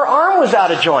 Her arm was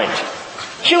out of joint.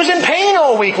 She was in pain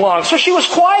all week long, so she was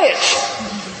quiet.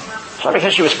 It's not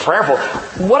because she was prayerful.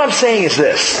 What I'm saying is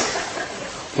this.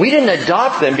 We didn't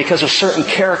adopt them because of certain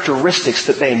characteristics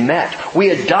that they met. We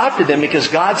adopted them because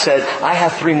God said, I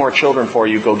have 3 more children for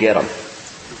you, go get them.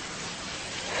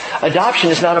 Adoption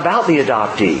is not about the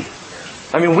adoptee.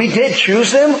 I mean, we did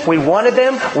choose them, we wanted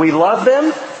them, we loved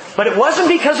them, but it wasn't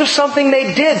because of something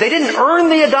they did. They didn't earn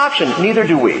the adoption. Neither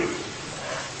do we.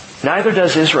 Neither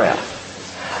does Israel.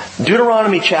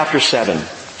 Deuteronomy chapter 7.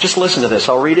 Just listen to this.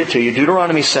 I'll read it to you.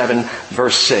 Deuteronomy 7,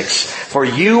 verse 6. For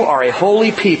you are a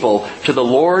holy people to the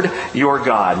Lord your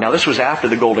God. Now, this was after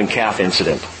the golden calf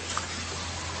incident.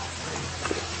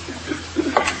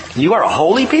 You are a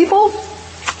holy people?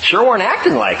 Sure weren't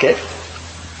acting like it.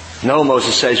 No,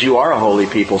 Moses says, you are a holy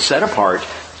people, set apart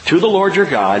to the Lord your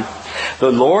God.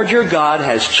 The Lord your God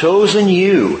has chosen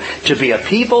you to be a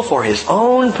people for His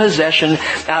own possession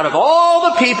out of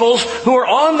all the peoples who are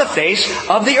on the face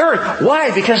of the earth.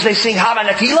 Why? Because they sing Hava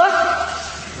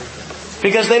Nakila?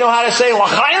 Because they know how to say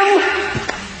L'chaim?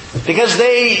 Because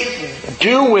they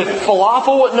do with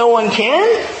falafel what no one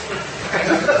can?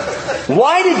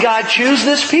 Why did God choose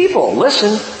this people?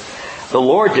 Listen, the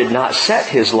Lord did not set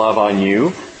His love on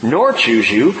you, nor choose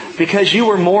you, because you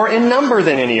were more in number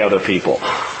than any other people.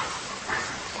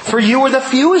 For you were the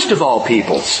fewest of all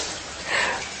peoples.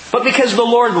 But because the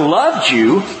Lord loved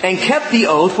you and kept the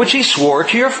oath which He swore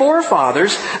to your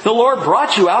forefathers, the Lord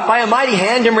brought you out by a mighty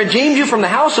hand and redeemed you from the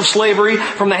house of slavery,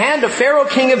 from the hand of Pharaoh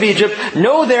king of Egypt.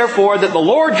 Know therefore that the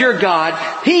Lord your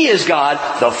God, He is God,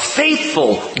 the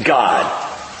faithful God.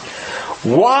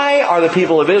 Why are the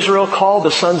people of Israel called the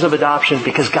sons of adoption?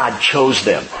 Because God chose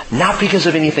them, not because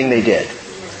of anything they did.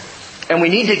 And we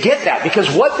need to get that, because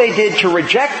what they did to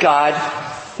reject God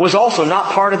was also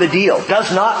not part of the deal.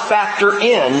 Does not factor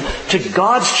in to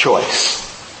God's choice.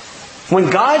 When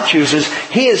God chooses,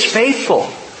 He is faithful.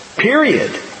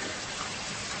 Period.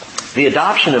 The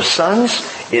adoption of sons,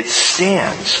 it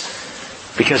stands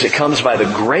because it comes by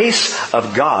the grace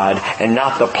of God and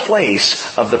not the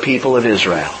place of the people of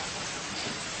Israel.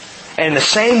 And the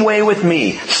same way with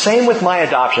me, same with my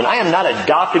adoption. I am not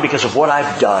adopted because of what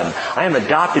I've done. I am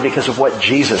adopted because of what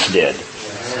Jesus did.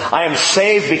 I am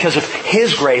saved because of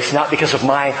His grace, not because of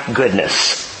my goodness.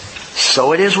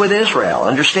 So it is with Israel.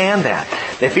 Understand that.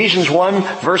 Ephesians 1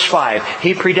 verse 5,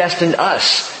 He predestined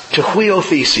us to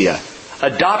huiothesia,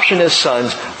 adoption as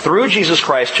sons, through Jesus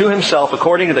Christ to Himself,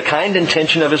 according to the kind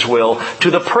intention of His will,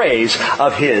 to the praise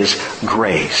of His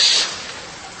grace.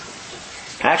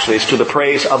 Actually, it's to the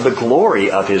praise of the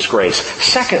glory of His grace.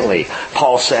 Secondly,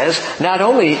 Paul says, not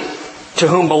only to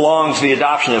whom belongs the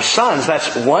adoption of sons,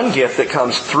 that's one gift that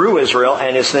comes through Israel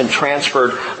and is then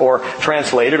transferred or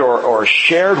translated or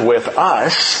shared with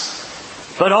us,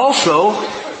 but also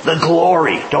the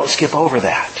glory. Don't skip over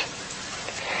that.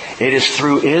 It is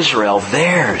through Israel.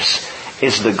 Theirs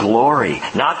is the glory.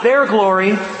 Not their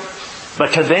glory,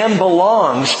 but to them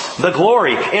belongs the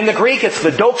glory. In the Greek, it's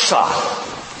the doxa.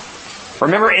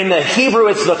 Remember, in the Hebrew,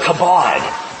 it's the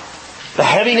kabod. The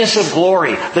heaviness of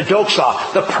glory, the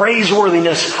doxa, the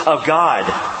praiseworthiness of God.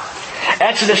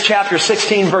 Exodus chapter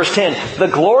 16 verse 10, the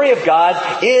glory of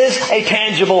God is a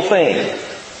tangible thing.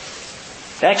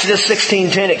 Exodus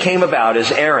 16:10, it came about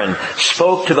as Aaron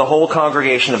spoke to the whole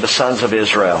congregation of the sons of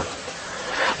Israel,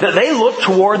 that they looked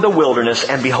toward the wilderness,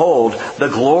 and behold, the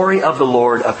glory of the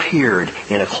Lord appeared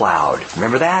in a cloud.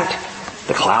 Remember that?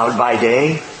 The cloud by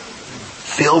day,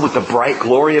 filled with the bright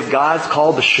glory of God,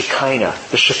 called the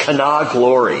Shekinah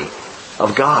glory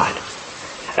of God.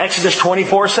 Exodus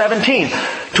 24:17.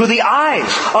 To the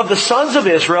eyes of the sons of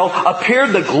Israel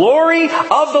appeared the glory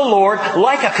of the Lord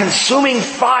like a consuming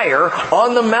fire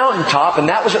on the mountaintop, and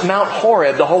that was at Mount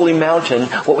Horeb, the holy mountain,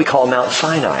 what we call Mount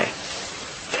Sinai.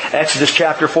 Exodus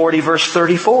chapter 40 verse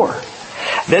 34.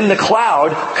 Then the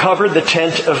cloud covered the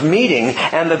tent of meeting,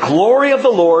 and the glory of the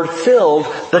Lord filled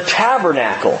the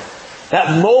tabernacle.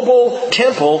 That mobile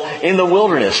temple in the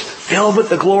wilderness, filled with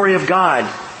the glory of God.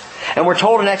 And we're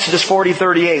told in Exodus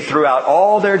 40:38, throughout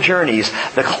all their journeys,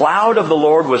 the cloud of the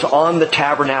Lord was on the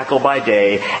tabernacle by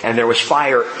day, and there was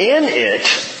fire in it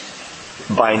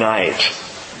by night,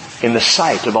 in the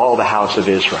sight of all the house of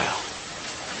Israel.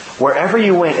 Wherever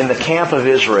you went in the camp of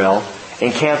Israel,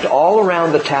 encamped all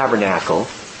around the tabernacle,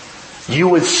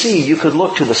 you could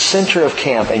look to the center of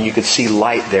camp and you could see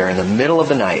light there in the middle of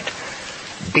the night,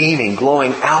 beaming,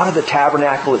 glowing out of the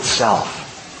tabernacle itself.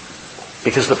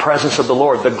 Because the presence of the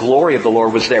Lord, the glory of the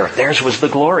Lord was there. Theirs was the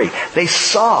glory. They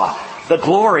saw the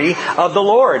glory of the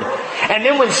Lord. And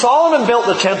then when Solomon built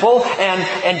the temple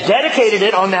and dedicated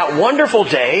it on that wonderful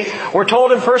day, we're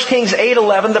told in 1 Kings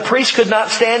 8:11, the priest could not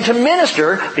stand to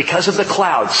minister because of the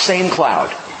cloud, same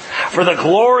cloud. For the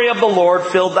glory of the Lord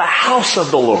filled the house of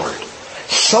the Lord.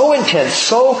 So intense,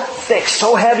 so thick,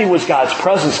 so heavy was God's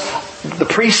presence, the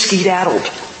priests skedaddled.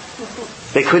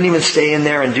 They couldn't even stay in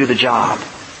there and do the job.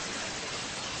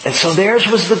 And so theirs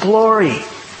was the glory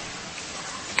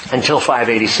until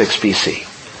 586 BC.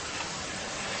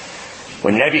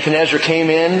 When Nebuchadnezzar came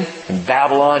in and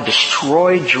Babylon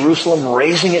destroyed Jerusalem,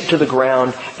 razing it to the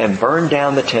ground and burned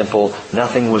down the temple,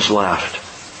 nothing was left.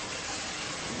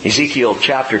 Ezekiel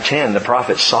chapter 10, the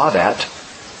prophet saw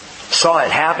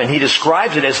it happen. He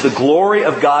describes it as the glory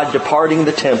of God departing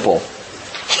the temple,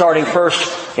 starting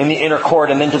first in the inner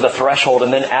court and then to the threshold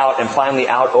and then out and finally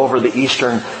out over the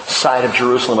eastern side of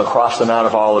Jerusalem across the Mount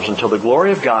of Olives until the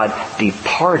glory of God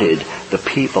departed the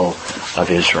people of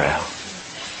Israel.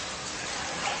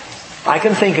 I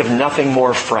can think of nothing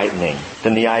more frightening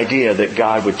than the idea that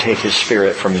God would take His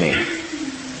Spirit from me.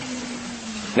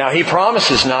 Now, He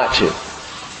promises not to.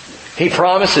 He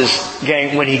promises,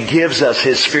 gang, when He gives us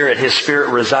His Spirit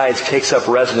resides, takes up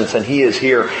residence, and He is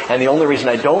here. And the only reason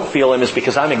I don't feel Him is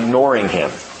because I'm ignoring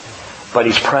Him. But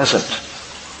He's present.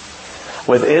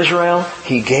 With Israel,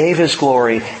 He gave His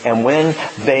glory, and when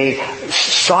they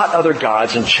sought other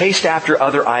gods and chased after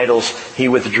other idols, He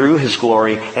withdrew His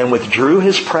glory and withdrew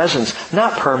His presence,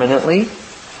 not permanently,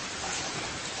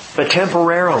 but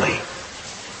temporarily.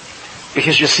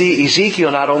 Because you see,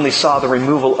 Ezekiel not only saw the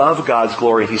removal of God's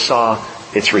glory, he saw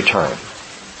its return.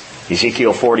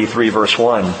 Ezekiel 43 verse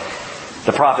 1.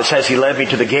 The prophet says, He led me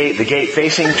to the gate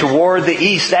facing toward the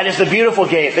east. That is the beautiful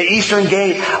gate, the eastern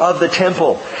gate of the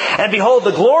temple. And behold,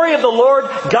 the glory of the Lord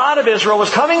God of Israel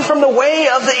was coming from the way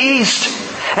of the east.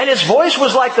 And His voice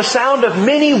was like the sound of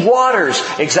many waters.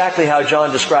 Exactly how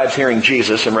John describes hearing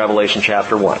Jesus in Revelation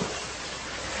chapter 1.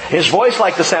 His voice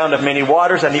like the sound of many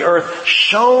waters, and the earth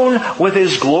shone with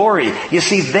His glory. You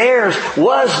see, theirs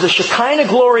was the Shekinah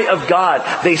glory of God.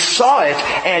 They saw it,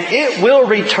 and it will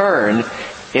return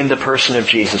in the person of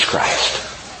Jesus Christ.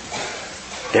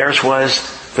 Theirs was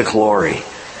the glory.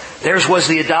 Theirs was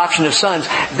the adoption of sons.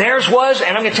 Theirs was,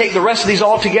 and I'm going to take the rest of these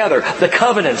all together, the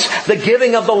covenants, the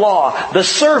giving of the law, the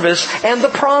service, and the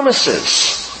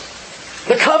promises.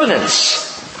 The covenants.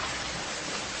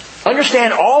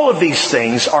 Understand, all of these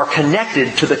things are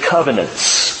connected to the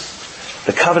covenants.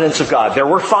 The covenants of God. There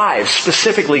were 5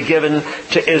 specifically given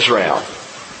to Israel.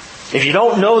 If you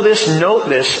don't know this, note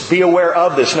this, be aware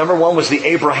of this. Number 1 was the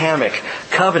Abrahamic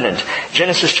covenant.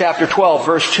 Genesis chapter 12,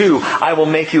 verse 2, I will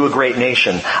make you a great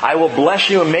nation. I will bless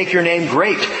you and make your name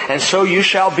great, and so you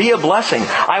shall be a blessing.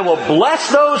 I will bless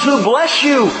those who bless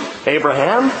you,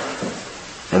 Abraham,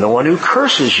 and the one who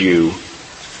curses you,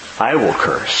 I will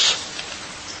curse.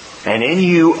 And in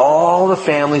you all the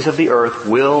families of the earth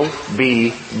will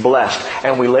be blessed.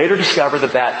 And we later discover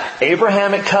that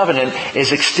Abrahamic covenant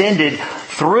is extended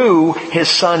through his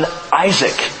son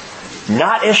Isaac,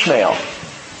 not Ishmael.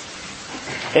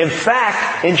 In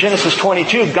fact, in Genesis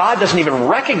 22, God doesn't even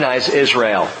recognize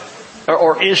Ishmael.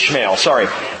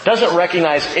 Doesn't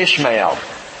recognize Ishmael.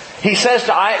 He says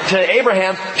to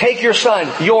Abraham, take your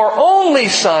son, your only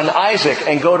son Isaac,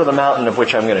 and go to the mountain of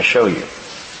which I'm going to show you.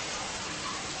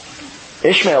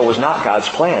 Ishmael was not God's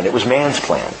plan. It was man's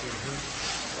plan.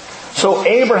 So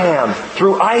Abraham,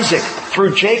 through Isaac,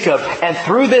 through Jacob, and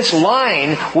through this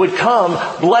line would come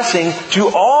blessing to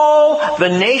all the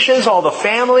nations, all the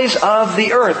families of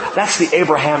the earth. That's the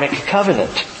Abrahamic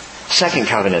covenant. Second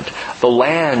covenant, the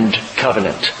land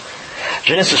covenant.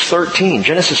 Genesis 13,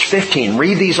 Genesis 15,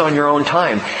 read these on your own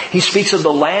time. He speaks of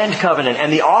the land covenant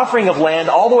and the offering of land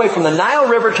all the way from the Nile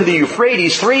River to the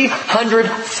Euphrates,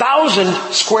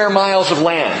 300,000 square miles of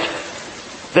land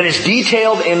that is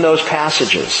detailed in those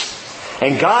passages.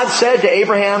 And God said to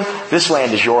Abraham, this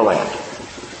land is your land.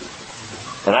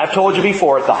 And I've told you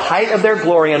before, at the height of their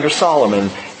glory under Solomon,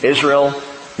 Israel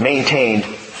maintained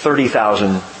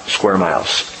 30,000 square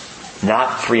miles.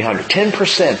 Not 300.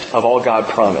 10% of all God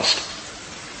promised.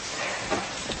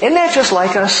 Isn't that just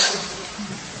like us?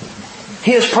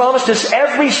 He has promised us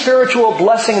every spiritual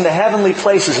blessing in the heavenly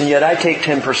places, and yet I take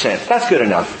 10%. That's good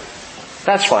enough.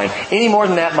 That's fine. Any more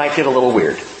than that might get a little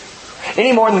weird.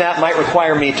 Any more than that might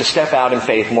require me to step out in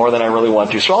faith more than I really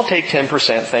want to. So I'll take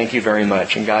 10%, thank you very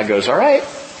much. And God goes, all right.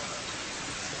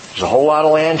 There's a whole lot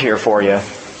of land here for you.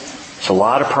 It's a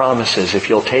lot of promises if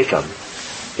you'll take them.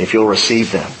 If you'll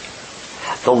receive them.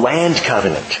 The land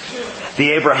covenant.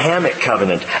 The Abrahamic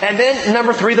covenant. And then,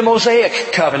 number 3, the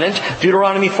Mosaic covenant.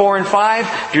 Deuteronomy 4 and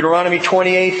 5, Deuteronomy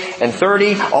 28 and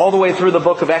 30, all the way through the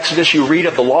book of Exodus, you read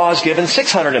of the laws given,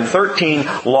 613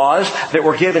 laws that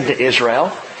were given to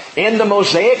Israel. In the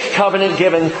Mosaic covenant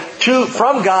given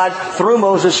from God through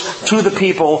Moses to the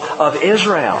people of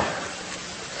Israel.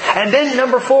 And then,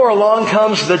 number 4, along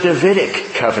comes the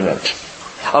Davidic covenant.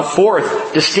 A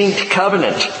 4th distinct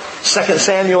covenant. 2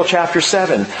 Samuel chapter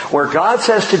 7, where God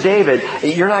says to David,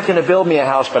 you're not going to build me a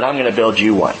house, but I'm going to build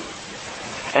you one.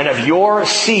 And of your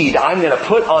seed, I'm going to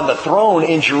put on the throne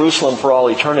in Jerusalem for all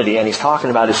eternity. And he's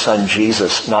talking about his son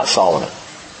Jesus, not Solomon.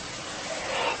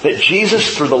 That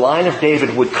Jesus, through the line of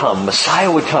David, would come.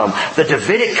 Messiah would come. The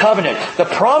Davidic covenant. The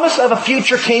promise of a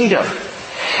future kingdom.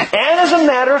 And as a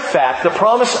matter of fact, the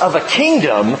promise of a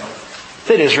kingdom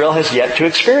that Israel has yet to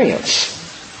experience.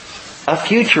 A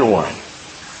future one.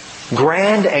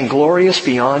 Grand and glorious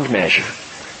beyond measure.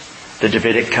 The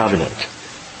Davidic covenant.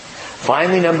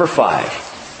 Finally, number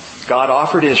 5. God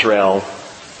offered Israel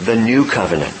the new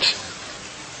covenant.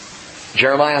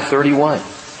 Jeremiah 31.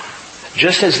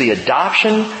 Just as the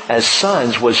adoption as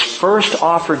sons was first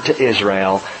offered to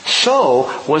Israel,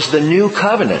 so was the new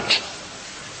covenant.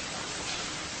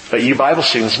 But you Bible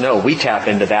students know we tap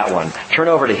into that one. Turn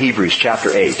over to Hebrews chapter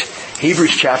 8.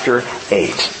 Hebrews chapter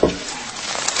 8.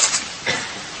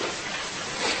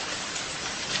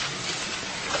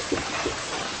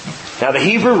 Now the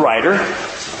Hebrew writer,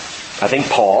 I think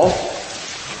Paul,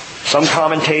 some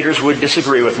commentators would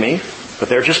disagree with me, but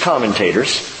they're just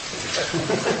commentators.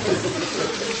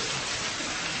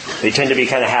 They tend to be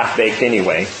kind of half-baked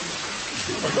anyway.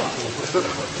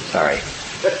 Sorry.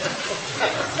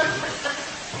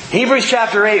 Hebrews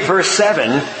chapter 8, verse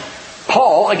 7,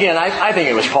 Paul, again, I think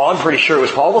it was Paul, I'm pretty sure it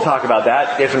was Paul, we'll talk about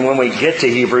that if and when we get to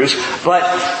Hebrews, but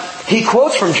he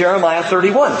quotes from Jeremiah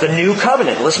 31, the new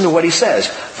covenant. Listen to what he says.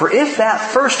 For if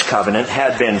that first covenant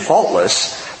had been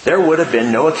faultless, there would have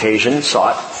been no occasion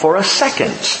sought for a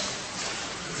second.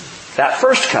 That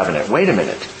first covenant, wait a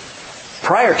minute.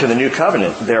 Prior to the new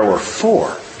covenant, there were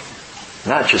 4,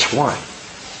 not just one.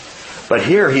 But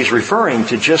here he's referring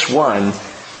to just one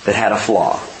that had a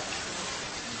flaw.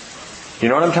 You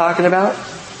know what I'm talking about?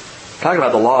 I'm talking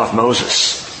about the law of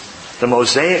Moses. The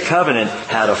Mosaic covenant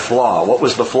had a flaw. What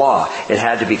was the flaw? It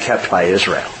had to be kept by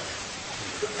Israel.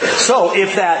 So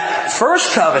if that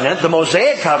first covenant, the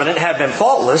Mosaic covenant, had been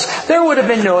faultless, there would have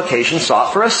been no occasion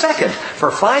sought for a second.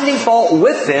 For finding fault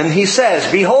with them, he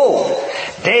says, Behold,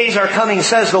 days are coming,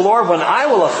 says the Lord, when I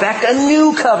will effect a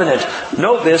new covenant.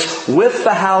 Note this, with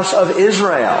the house of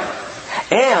Israel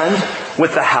and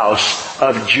with the house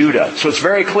of Judah. So it's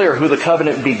very clear who the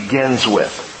covenant begins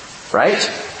with,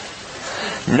 right?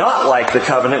 Not like the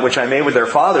covenant which I made with their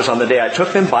fathers on the day I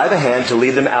took them by the hand to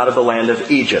lead them out of the land of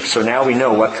Egypt. So now we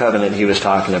know what covenant he was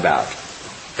talking about.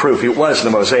 Proof, it was the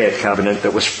Mosaic covenant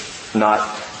that was not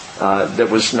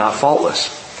faultless.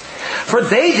 For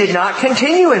they did not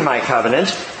continue in my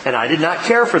covenant, and I did not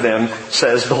care for them,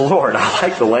 says the Lord. I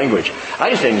like the language.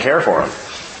 I just didn't care for them.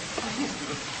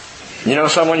 You know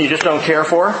someone you just don't care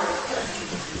for?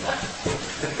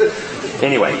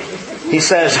 Anyway, he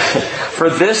says, for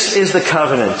this is the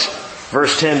covenant,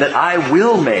 verse 10, that I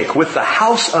will make with the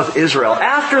house of Israel.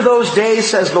 After those days,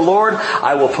 says the Lord,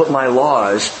 I will put my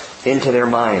laws into their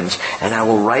minds, and I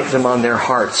will write them on their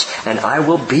hearts, and I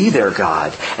will be their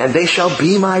God, and they shall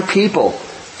be my people.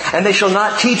 And they shall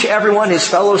not teach everyone his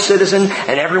fellow citizen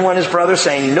and everyone his brother,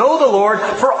 saying, Know the Lord,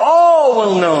 for all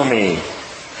will know me,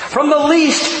 from the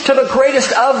least to the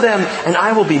greatest of them, and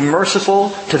I will be merciful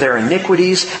to their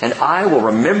iniquities, and I will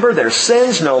remember their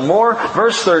sins no more.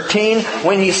 Verse 13,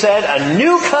 when he said, a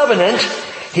new covenant,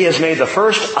 he has made the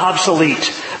first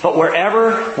obsolete. But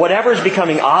whatever is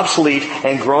becoming obsolete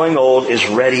and growing old is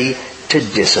ready to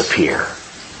disappear.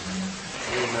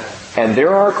 And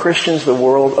there are Christians the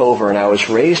world over, and I was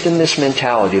raised in this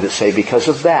mentality that say because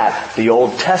of that, the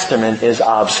Old Testament is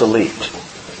obsolete.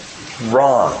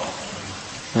 Wrong.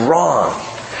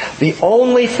 The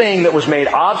only thing that was made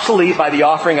obsolete by the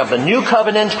offering of the new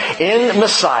covenant in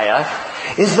Messiah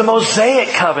is the Mosaic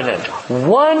covenant.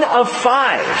 1 of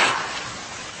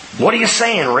 5. What are you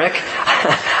saying, Rick?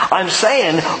 I'm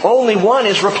saying only one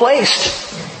is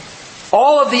replaced.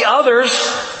 All of the others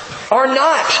are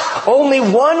not. Only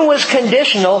one was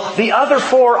conditional. The other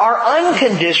 4 are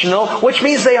unconditional, which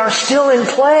means they are still in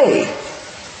play.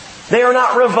 They are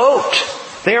not revoked.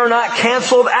 They are not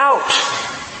canceled out.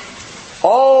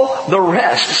 All the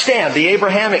rest stand. The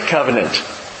Abrahamic covenant,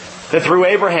 that through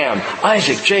Abraham,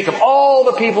 Isaac, Jacob, all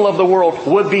the people of the world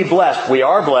would be blessed. We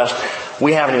are blessed.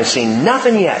 We haven't even seen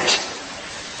nothing yet.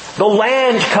 The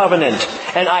land covenant.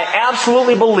 And I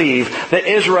absolutely believe that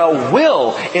Israel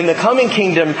will, in the coming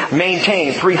kingdom,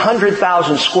 maintain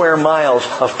 300,000 square miles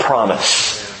of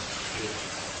promise.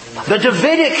 The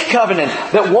Davidic covenant,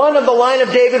 that one of the line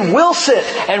of David will sit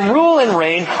and rule and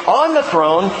reign on the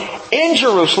throne in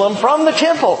Jerusalem from the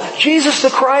temple, Jesus the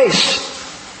Christ.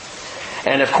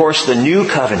 And of course the new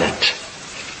covenant,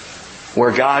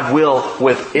 where God will,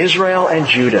 with Israel and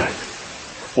Judah,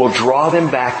 will draw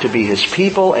them back to be His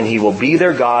people, and He will be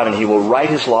their God, and He will write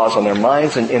His laws on their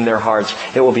minds and in their hearts.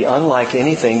 It will be unlike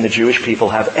anything the Jewish people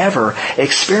have ever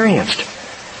experienced.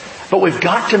 But we've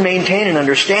got to maintain and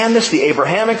understand this. The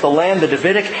Abrahamic, the land, the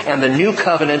Davidic, and the New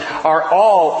Covenant are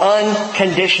all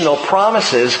unconditional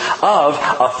promises of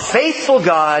a faithful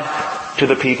God to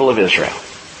the people of Israel.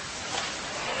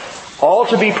 All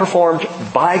to be performed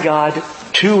by God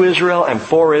to Israel and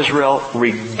for Israel,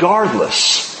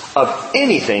 regardless of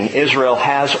anything Israel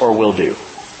has or will do.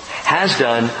 Has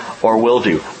done or will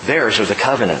do. Theirs are the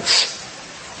covenants.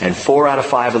 And 4 out of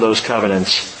 5 of those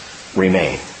covenants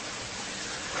remain.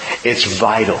 It's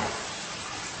vital.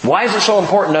 Why is it so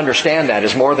important to understand that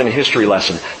as more than a history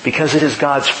lesson? Because it is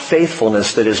God's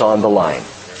faithfulness that is on the line.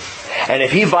 And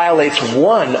if He violates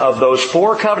one of those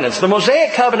 4 covenants, the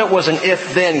Mosaic covenant was an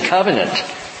if-then covenant.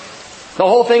 The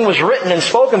whole thing was written and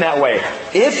spoken that way.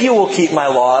 If you will keep my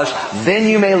laws, then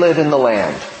you may live in the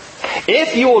land.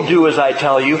 If you will do as I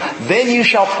tell you, then you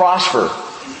shall prosper.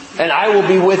 and I will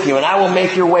be with you, and I will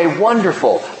make your way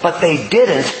wonderful. But they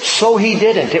didn't, so He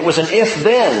didn't. It was an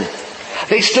if-then.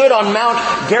 They stood on Mount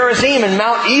Gerizim and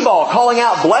Mount Ebal, calling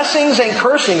out blessings and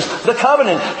cursings, the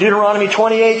covenant, Deuteronomy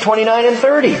 28, 29, and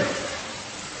 30.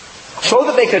 So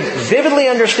that they could vividly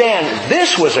understand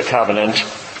this was a covenant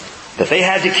that they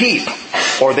had to keep,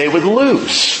 or they would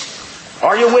lose.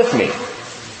 Are you with me?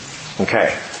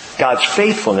 Okay. God's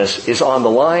faithfulness is on the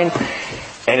line.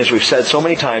 And as we've said so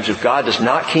many times, if God does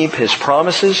not keep His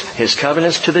promises, His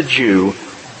covenants to the Jew,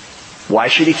 why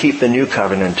should He keep the new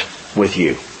covenant with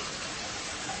you?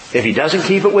 If He doesn't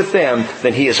keep it with them,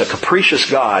 then He is a capricious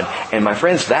God. And my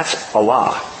friends, that's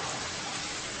Allah.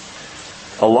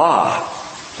 Allah,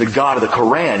 the God of the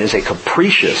Quran, is a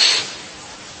capricious,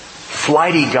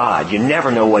 flighty God. You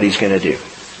never know what He's going to do.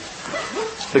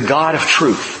 The God of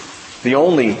truth, the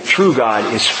only true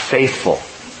God, is faithful.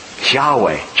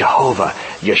 Yahweh, Jehovah,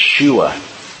 Yeshua,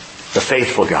 the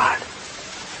faithful God.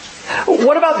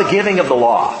 What about the giving of the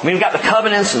law? I mean, we've got the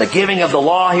covenants and the giving of the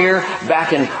law here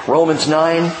back in Romans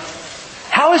 9.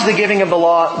 How has the giving of the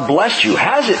law blessed you?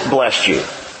 Has it blessed you?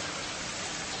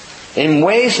 In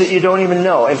ways that you don't even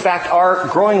know. In fact, our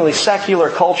growingly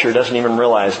secular culture doesn't even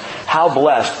realize how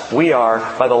blessed we are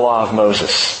by the law of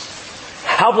Moses.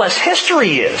 How blessed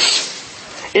history is.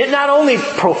 It not only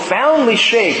profoundly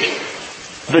shaped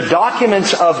the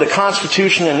documents of the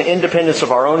Constitution and the independence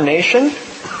of our own nation,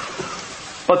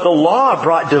 but the law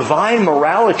brought divine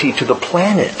morality to the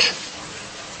planet.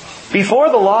 Before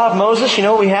the law of Moses, you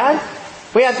know what we had?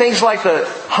 We had things like the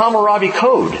Hammurabi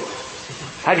Code.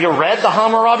 Have you read the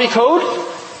Hammurabi Code?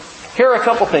 Here are a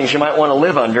couple things you might want to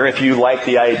live under if you like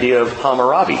the idea of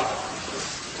Hammurabi.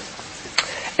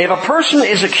 If a person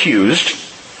is accused,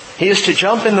 he is to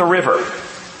jump in the river.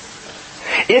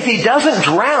 If he doesn't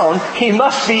drown, he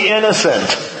must be innocent.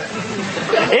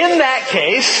 In that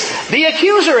case, the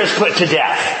accuser is put to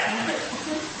death.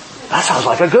 That sounds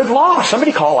like a good law.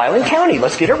 Somebody call Island County.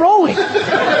 Let's get it rolling.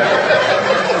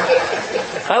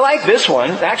 I like this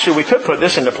one. Actually, we could put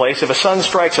this into place. If a son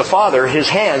strikes a father, his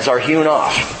hands are hewn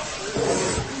off.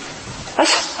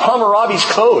 That's Hammurabi's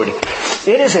code.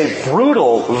 It is a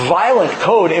brutal, violent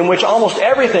code in which almost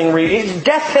everything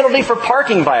death penalty for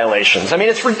parking violations. I mean,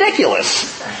 it's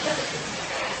ridiculous.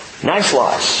 Nice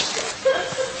laws.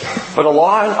 But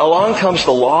along comes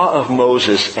the law of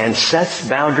Moses and sets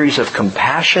boundaries of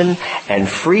compassion and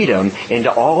freedom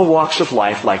into all walks of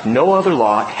life like no other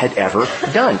law had ever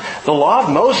done. The law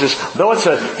of Moses, though it's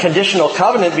a conditional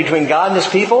covenant between God and His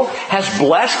people, has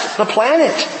blessed the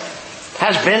planet.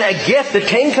 Has been a gift. The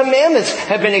Ten Commandments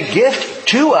have been a gift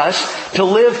to us to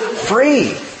live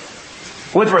free,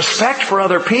 with respect for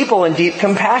other people and deep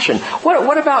compassion.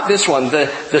 What about this one,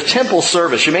 the temple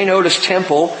service? You may notice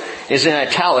temple is in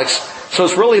italics, so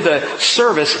it's really the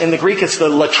service. In the Greek, it's the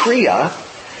latria.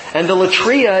 And the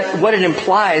latria, what it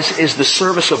implies is the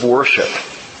service of worship.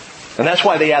 And that's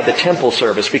why they add the temple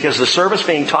service, because the service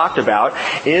being talked about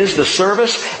is the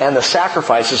service and the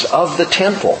sacrifices of the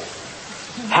temple.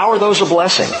 How are those a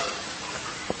blessing?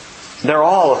 They're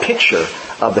all a picture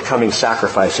of the coming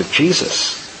sacrifice of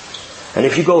Jesus. And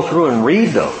if you go through and read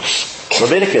those,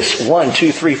 Leviticus 1,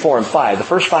 2, 3, 4, and 5, the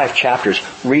first 5 chapters,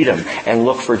 read them and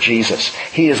look for Jesus.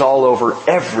 He is all over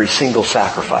every single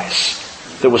sacrifice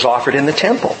that was offered in the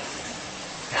temple.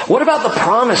 What about the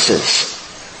promises?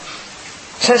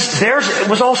 It says theirs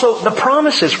was also the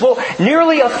promises. Well,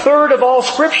 nearly a third of all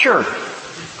Scripture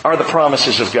are the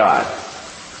promises of God.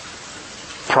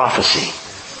 Prophecy.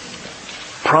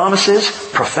 Promises,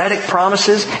 prophetic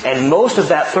promises, and most of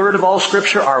that third of all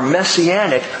Scripture are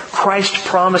messianic, Christ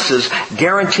promises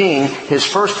guaranteeing His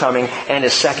first coming and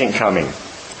His second coming.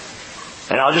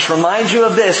 And I'll just remind you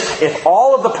of this. If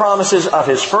all of the promises of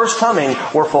His first coming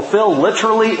were fulfilled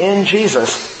literally in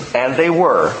Jesus, and they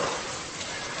were,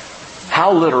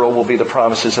 how literal will be the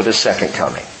promises of His second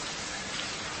coming?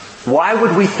 Why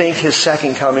would we think His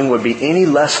second coming would be any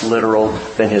less literal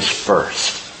than His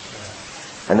first?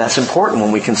 And that's important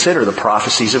when we consider the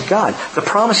prophecies of God, the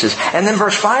promises. And then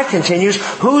verse 5 continues,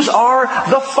 whose are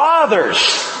the fathers?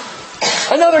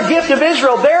 Another gift of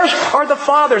Israel. Theirs are the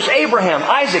fathers, Abraham,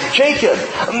 Isaac, Jacob,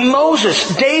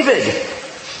 Moses, David.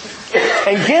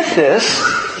 And get this,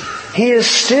 He is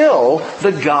still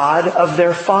the God of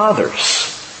their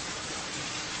fathers.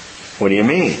 What do you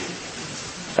mean?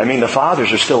 I mean, the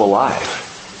fathers are still alive.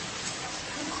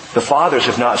 The fathers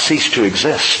have not ceased to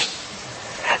exist.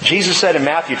 Jesus said in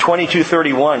Matthew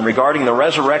 22:31 regarding the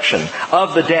resurrection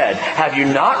of the dead, have you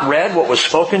not read what was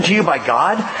spoken to you by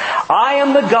God? I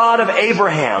am the God of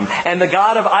Abraham and the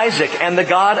God of Isaac and the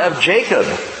God of Jacob.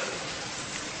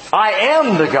 I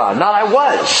am the God, not I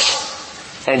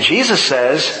was. And Jesus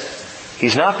says,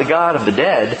 He's not the God of the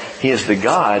dead. He is the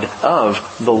God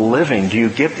of the living. Do you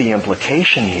get the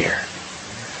implication here?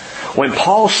 When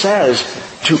Paul says,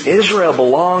 to Israel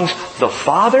belongs the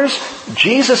fathers,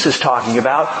 Jesus is talking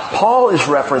about, Paul is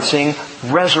referencing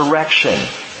resurrection.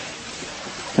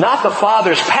 Not the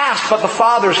fathers past, but the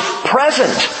fathers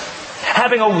present.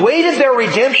 Having awaited their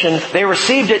redemption, they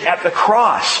received it at the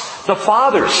cross. The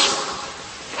fathers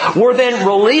were then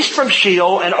released from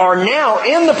Sheol and are now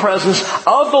in the presence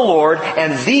of the Lord,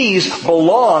 and these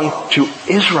belong to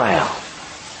Israel.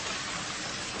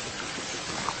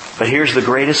 But here's the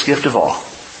greatest gift of all.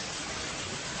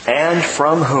 And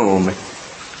from whom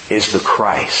is the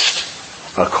Christ,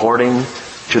 according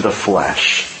to the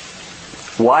flesh.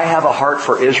 Why have a heart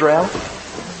for Israel?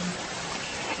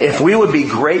 If we would be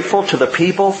grateful to the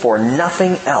people for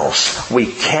nothing else, we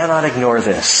cannot ignore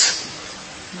this.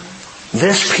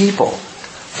 This people,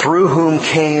 through whom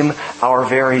came our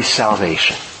very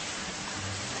salvation.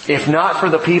 If not for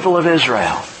the people of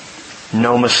Israel,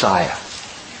 no Messiah.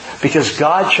 Because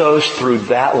God chose through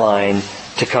that line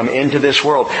to come into this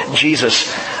world.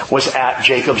 Jesus was at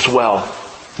Jacob's well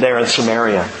there in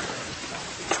Samaria,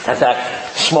 at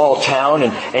that small town,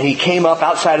 and he came up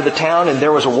outside of the town, and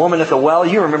there was a woman at the well.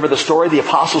 You remember the story. The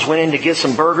apostles went in to get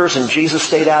some burgers, and Jesus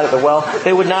stayed out at the well.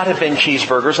 They would not have been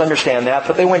cheeseburgers, understand that,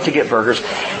 but they went to get burgers.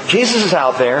 Jesus is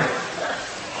out there,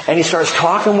 and he starts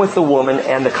talking with the woman,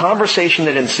 and the conversation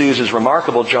that ensues is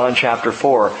remarkable, John chapter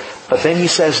 4. But then he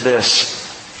says this.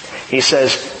 He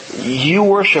says, you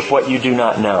worship what you do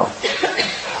not know.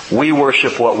 We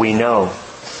worship what we know.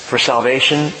 For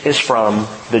salvation is from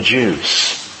the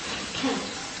Jews.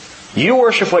 You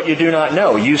worship what you do not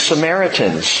know. You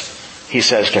Samaritans, he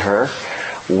says to her.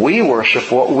 We worship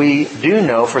what we do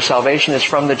know, for salvation is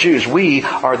from the Jews. We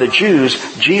are the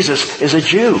Jews. Jesus is a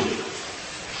Jew.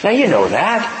 Now you know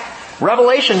that.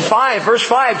 Revelation 5, verse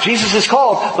 5, Jesus is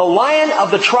called the Lion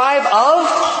of the tribe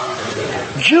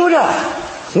of Judah.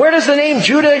 Where does the name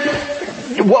Judah,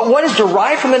 what is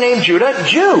derived from the name Judah?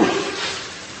 Jew.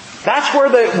 That's where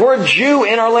the word Jew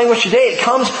in our language today, it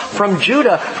comes from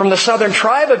Judah, from the southern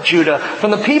tribe of Judah,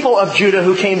 from the people of Judah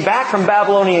who came back from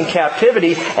Babylonian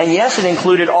captivity. And yes, it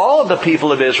included all of the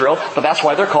people of Israel, but that's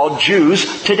why they're called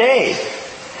Jews today.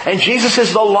 And Jesus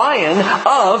is the Lion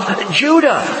of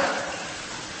Judah.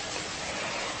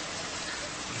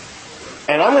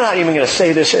 And I'm not even going to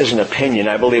say this as an opinion.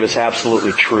 I believe it's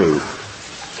absolutely true.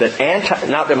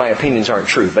 Not that my opinions aren't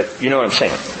true, but you know what I'm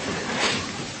saying.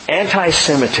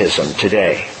 Anti-Semitism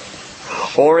today,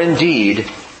 or indeed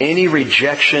any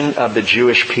rejection of the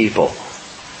Jewish people,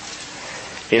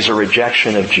 is a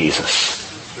rejection of Jesus,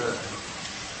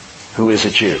 who is a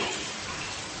Jew.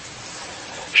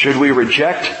 Should we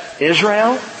reject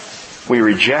Israel? We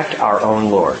reject our own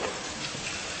Lord.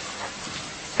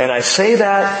 And I say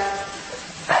that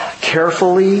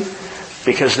carefully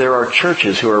because there are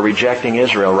churches who are rejecting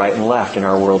Israel right and left in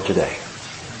our world today.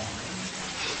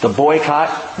 The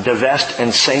boycott, divest,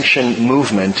 and sanction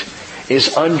movement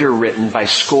is underwritten by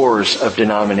scores of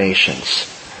denominations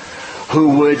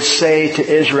who would say to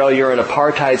Israel, you're an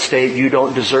apartheid state, you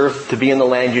don't deserve to be in the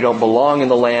land, you don't belong in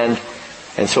the land,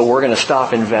 and so we're going to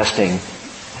stop investing,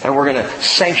 and we're going to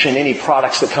sanction any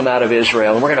products that come out of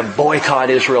Israel, and we're going to boycott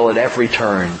Israel at every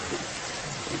turn.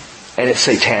 And it's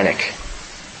satanic.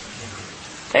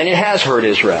 And it has hurt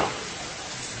Israel.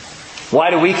 Why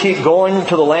do we keep going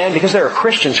to the land? Because there are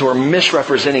Christians who are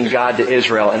misrepresenting God to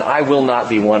Israel, and I will not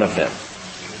be one of them.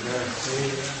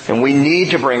 And we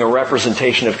need to bring a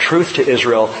representation of truth to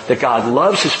Israel, that God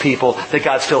loves His people, that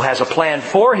God still has a plan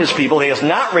for His people. He has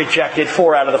not rejected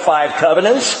 4 out of the 5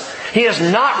 covenants. He has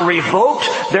not revoked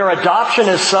their adoption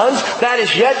as sons. That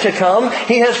is yet to come.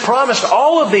 He has promised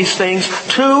all of these things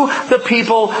to the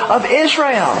people of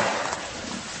Israel.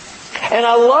 And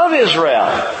I love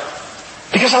Israel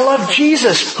because I love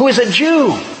Jesus, who is a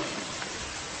Jew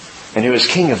and who is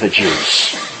King of the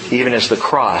Jews, even as the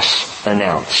cross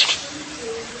announced.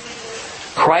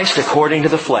 Christ according to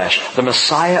the flesh, the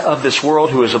Messiah of this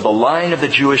world, who is of the line of the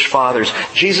Jewish fathers.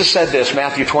 Jesus said this,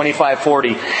 Matthew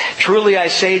 25:40, truly I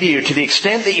say to you, to the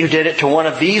extent that you did it to one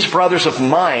of these brothers of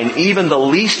mine, even the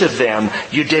least of them,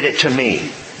 you did it to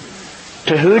me.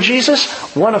 To who, Jesus?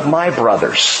 One of my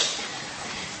brothers.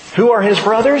 Who are His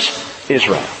brothers?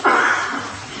 Israel.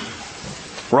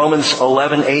 Romans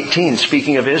 11:18,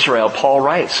 speaking of Israel, Paul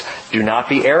writes, do not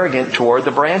be arrogant toward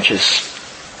the branches.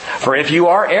 For if you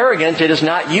are arrogant, it is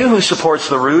not you who supports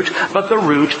the root, but the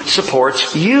root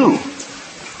supports you.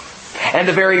 And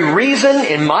the very reason,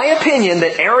 in my opinion,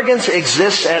 that arrogance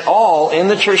exists at all in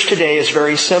the church today is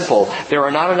very simple. There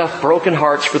are not enough broken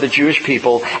hearts for the Jewish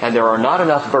people, and there are not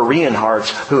enough Berean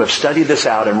hearts who have studied this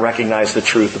out and recognize the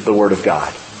truth of the Word of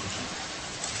God.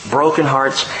 Broken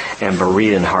hearts and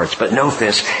Berean hearts. But note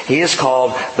this, He is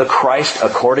called the Christ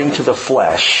according to the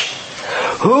flesh,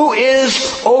 who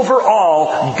is over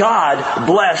all God,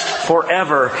 blessed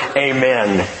forever.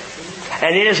 Amen.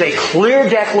 And it is a clear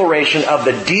declaration of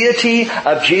the deity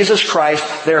of Jesus Christ.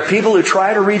 There are people who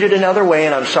try to read it another way,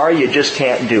 and I'm sorry, you just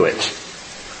can't do it.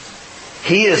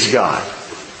 He is God,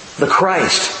 the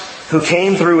Christ who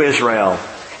came through Israel.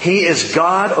 He is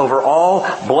God over all,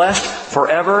 blessed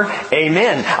forever.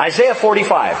 Amen. Isaiah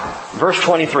 45, verse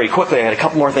 23. Quickly, I had a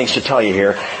couple more things to tell you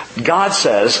here. God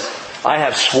says, I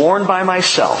have sworn by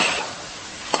myself,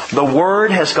 the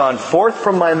word has gone forth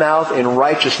from my mouth in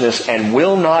righteousness and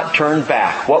will not turn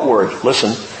back. What word?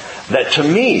 Listen. That to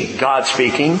me, God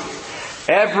speaking,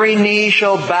 every knee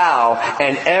shall bow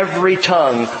and every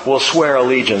tongue will swear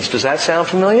allegiance. Does that sound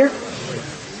familiar?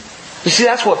 You see,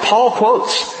 that's what Paul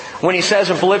quotes when he says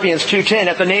in Philippians 2:10,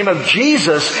 at the name of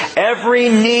Jesus, every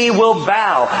knee will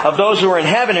bow of those who are in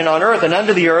heaven and on earth and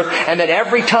under the earth, and that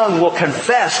every tongue will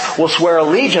confess, will swear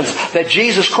allegiance, that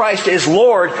Jesus Christ is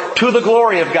Lord to the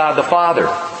glory of God the Father.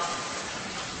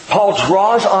 Paul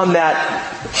draws on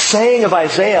that saying of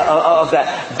Isaiah, of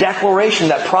that declaration,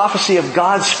 that prophecy of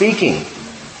God speaking.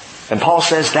 And Paul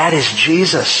says that is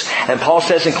Jesus. And Paul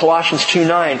says in Colossians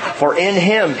 2:9, for in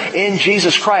Him, in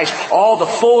Jesus Christ, all the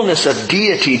fullness of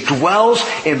deity dwells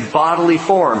in bodily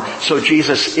form. So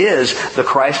Jesus is the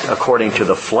Christ according to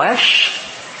the flesh.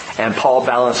 And Paul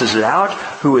balances it out,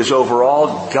 who is over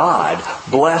all God,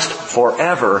 blessed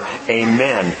forever.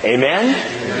 Amen. Amen?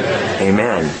 Amen.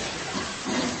 Amen.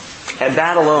 And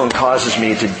that alone causes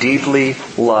me to deeply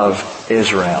love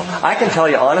Israel. I can tell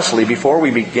you honestly, before we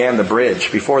began the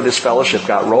bridge, before this fellowship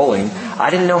got rolling,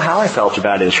 I didn't know how I felt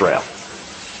about Israel.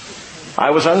 I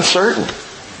was uncertain.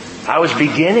 I was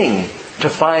beginning to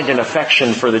find an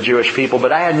affection for the Jewish people,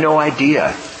 but I had no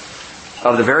idea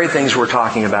of the very things we're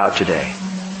talking about today.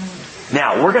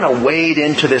 Now, we're going to wade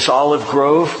into this olive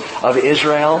grove of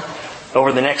Israel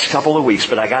over the next couple of weeks,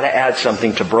 but I got to add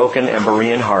something to broken and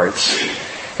Berean hearts.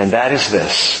 And that is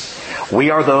this. We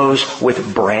are those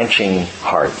with branching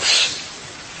hearts.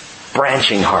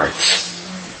 Branching hearts.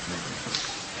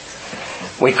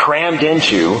 We crammed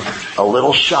into a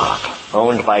little shop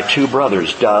owned by two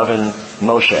brothers, Dov and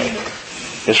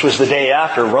Moshe. This was the day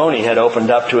after Roni had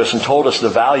opened up to us and told us the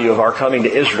value of our coming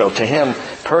to Israel, to him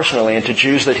personally and to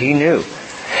Jews that he knew.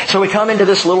 So we come into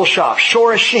this little shop.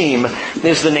 Shorashim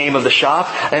is the name of the shop.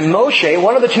 And Moshe,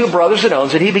 one of the two brothers that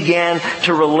owns it, he began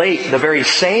to relate the very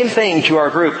same thing to our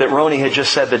group that Roni had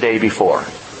just said the day before.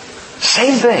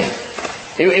 Same thing.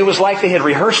 It was like they had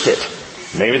rehearsed it.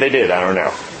 Maybe they did, I don't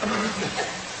know.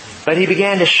 But he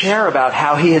began to share about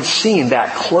how he had seen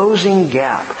that closing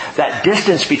gap, that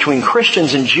distance between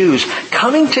Christians and Jews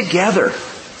coming together.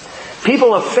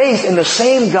 People of faith in the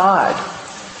same God.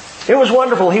 It was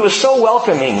wonderful. He was so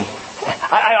welcoming.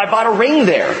 I bought a ring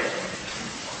there.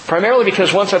 Primarily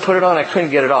because once I put it on, I couldn't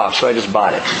get it off, so I just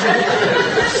bought it.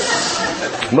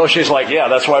 Moshe's like, yeah,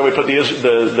 that's why we put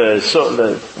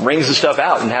the rings and stuff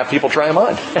out and have people try them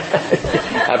on.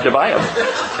 Have to buy them.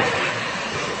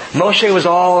 Moshe was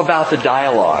all about the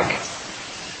dialogue.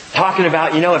 Talking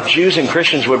about, if Jews and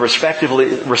Christians would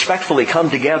respectfully come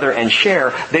together and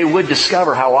share, they would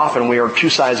discover how often we are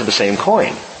two sides of the same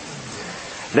coin.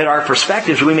 That our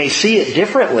perspectives, we may see it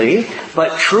differently,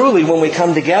 but truly when we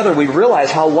come together, we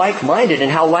realize how like-minded and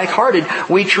how like-hearted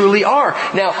we truly are.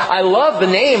 Now, I love the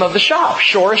name of the shop,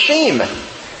 Shorashim.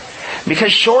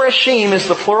 Because Shorashim is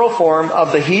the plural form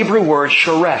of the Hebrew word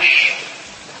shoresh,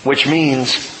 which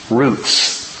means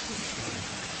roots.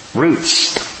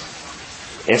 Roots.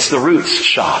 It's the roots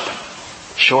shop.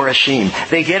 Shorashim.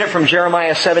 They get it from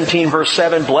Jeremiah 17 verse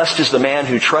 7. Blessed is the man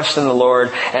who trusts in the Lord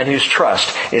and whose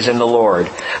trust is in the Lord.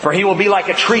 For he will be like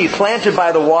a tree planted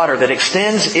by the water that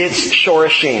extends its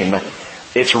shorashim,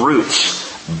 its roots,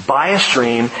 by a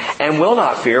stream and will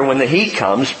not fear when the heat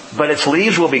comes, but its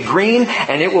leaves will be green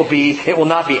and it will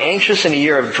not be anxious in a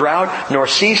year of drought nor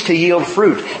cease to yield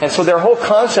fruit. And so their whole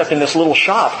concept in this little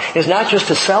shop is not just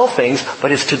to sell things,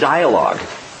 but it's to dialogue.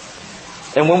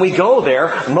 And when we go there,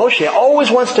 Moshe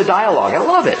always wants to dialogue. I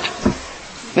love it.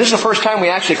 This is the first time we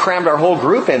actually crammed our whole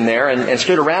group in there and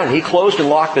stood around. He closed and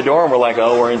locked the door and we're like,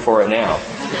 oh, we're in for it now.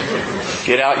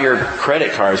 Get out your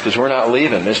credit cards because we're not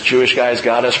leaving. This Jewish guy's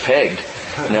got us pegged.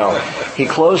 No. He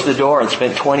closed the door and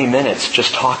spent 20 minutes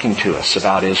just talking to us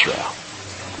about Israel.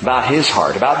 about His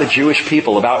heart, about the Jewish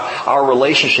people, about our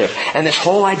relationship, and this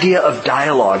whole idea of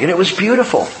dialogue. And it was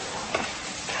beautiful.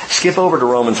 Skip over to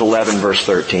Romans 11, verse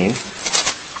 13.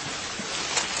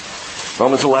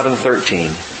 Romans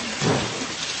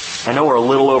 11:13. I know we're a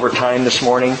little over time this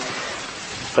morning,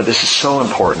 but this is so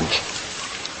important.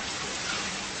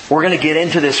 We're going to get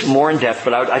into this more in depth,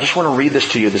 but I just want to read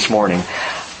this to you this morning.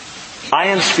 I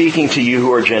am speaking to you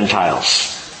who are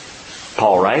Gentiles,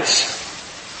 Paul writes.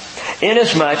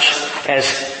 Inasmuch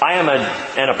as I am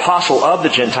an apostle of the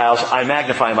Gentiles, I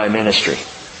magnify my ministry.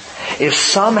 If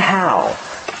somehow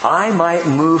I might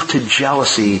move to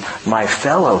jealousy my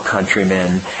fellow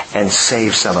countrymen and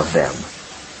save some of them.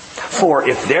 For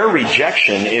if their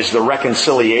rejection is the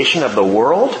reconciliation of the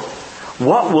world,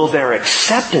 what will their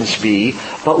acceptance be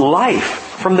but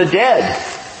life from the dead?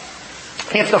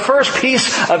 If the first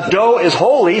piece of dough is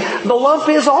holy, the lump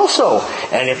is also.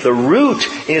 And if the root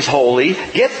is holy,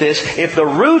 get this, if the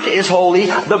root is holy,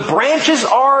 the branches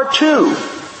are too.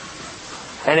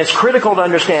 And it's critical to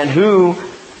understand who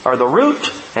are the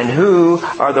root and who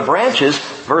are the branches.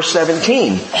 Verse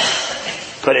 17.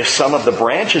 But if some of the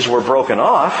branches were broken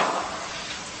off,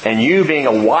 and you being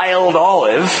a wild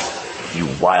olive, you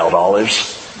wild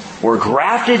olives, were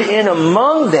grafted in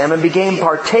among them and became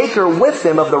partaker with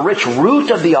them of the rich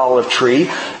root of the olive tree,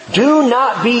 do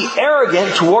not be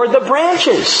arrogant toward the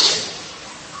branches.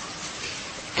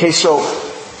 Okay, so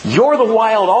you're the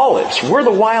wild olives. We're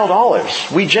the wild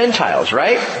olives. We Gentiles,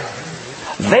 right?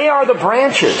 They are the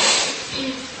branches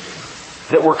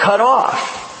that were cut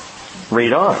off.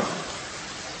 Read on.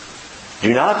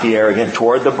 Do not be arrogant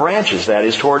toward the branches, that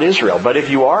is, toward Israel. But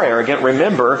if you are arrogant,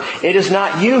 remember, it is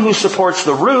not you who supports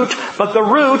the root, but the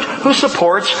root who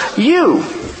supports you.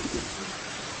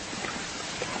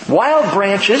 Wild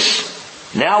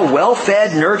branches, now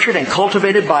well-fed, nurtured, and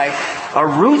cultivated by a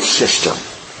root system,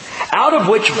 out of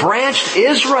which branched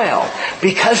Israel,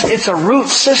 because it's a root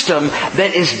system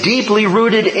that is deeply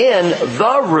rooted in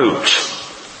the root,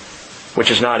 which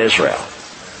is not Israel.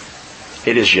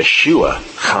 It is Yeshua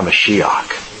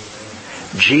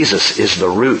HaMashiach. Jesus is the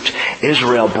root.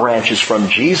 Israel branches from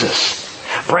Jesus.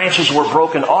 Branches were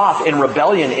broken off in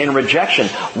rebellion, in rejection.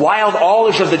 Wild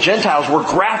olives of the Gentiles were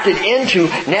grafted into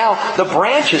now the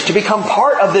branches to become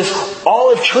part of this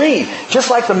olive tree.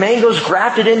 Just like the mangoes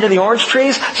grafted into the orange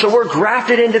trees, so we're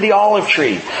grafted into the olive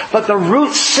tree. But the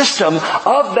root system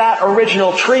of that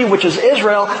original tree, which is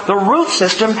Israel, the root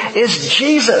system is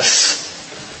Jesus,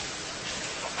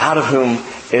 out of whom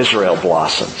Israel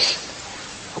blossoms.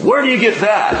 Where do you get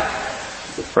that?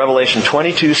 Revelation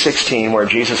 22:16, where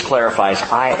Jesus clarifies,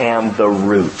 I am the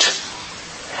root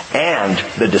and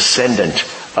the descendant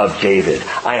of David.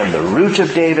 I am the root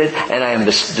of David, and I am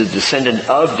the descendant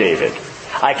of David.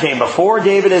 I came before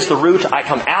David as the root. I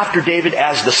come after David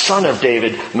as the son of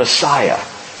David, Messiah.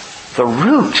 The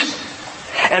root.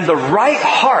 And the right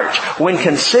heart, when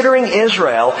considering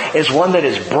Israel, is one that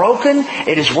is broken.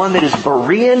 It is one that is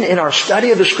Berean in our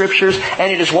study of the Scriptures.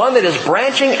 And it is one that is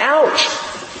branching out.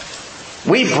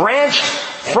 We branch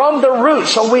from the root.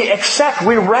 So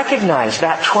we recognize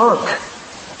that trunk.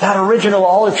 That original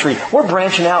olive tree. We're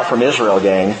branching out from Israel,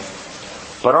 gang.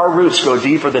 But our roots go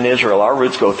deeper than Israel. Our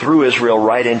roots go through Israel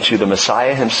right into the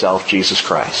Messiah Himself, Jesus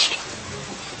Christ.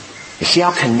 You see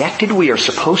how connected we are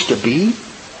supposed to be?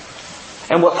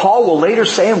 And what Paul will later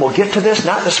say, and we'll get to this,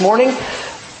 not this morning,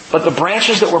 but the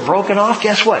branches that were broken off,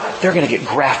 guess what? They're going to get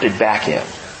grafted back in.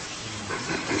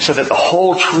 So that the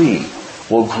whole tree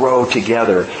will grow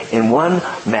together in one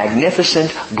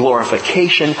magnificent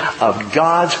glorification of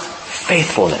God's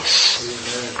faithfulness.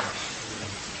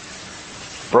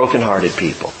 Broken-hearted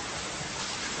people.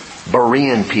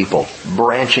 Berean people.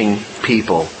 Branching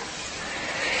people.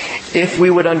 If we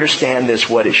would understand this,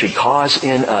 what it should cause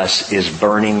in us is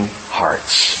burning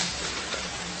hearts.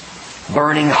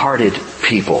 Burning-hearted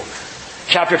people.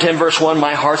 Chapter 10, verse 1,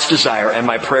 my heart's desire and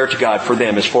my prayer to God for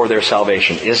them is for their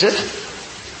salvation. Is it?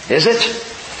 Is it?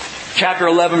 Chapter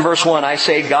 11, verse 1, I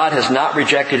say God has not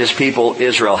rejected His people,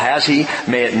 Israel. Has He?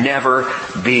 May it never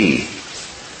be.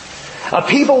 A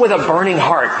people with a burning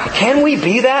heart. Can we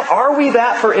be that? Are we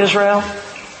that for Israel?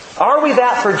 Are we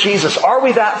that for Jesus? Are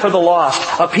we that for the lost?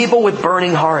 A people with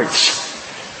burning hearts.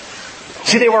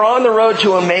 See, they were on the road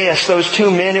to Emmaus, those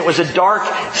two men. It was a dark,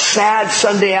 sad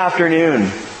Sunday afternoon.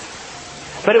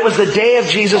 But it was the day of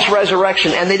Jesus'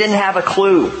 resurrection, and they didn't have a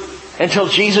clue until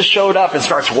Jesus showed up and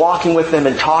starts walking with them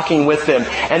and talking with them.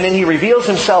 And then He reveals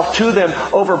Himself to them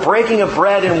over breaking of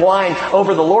bread and wine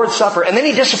over the Lord's Supper. And then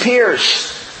He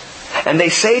disappears. And they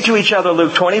say to each other,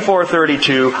 Luke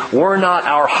 24:32, were not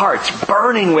our hearts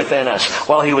burning within us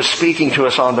while he was speaking to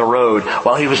us on the road,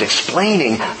 while he was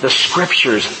explaining the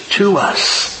Scriptures to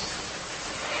us?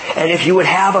 And if you would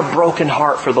have a broken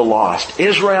heart for the lost,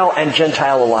 Israel and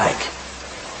Gentile alike,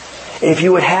 if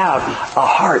you would have a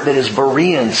heart that is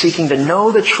Berean, seeking to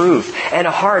know the truth, and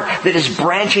a heart that is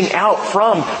branching out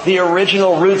from the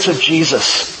original roots of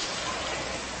Jesus,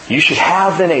 you should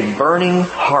have then a burning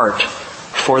heart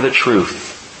for the truth.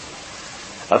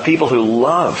 A people who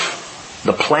love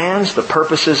the plans, the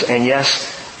purposes, and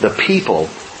yes, the people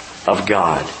of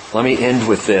God. Let me end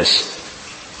with this.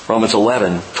 Romans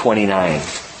 11:29.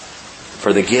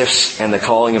 For the gifts and the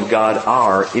calling of God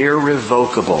are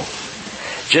irrevocable.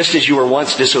 Just as you were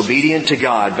once disobedient to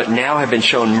God, but now have been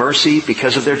shown mercy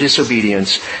because of their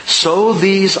disobedience, so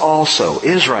these also,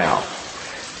 Israel,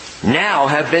 now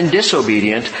have been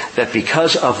disobedient, that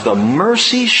because of the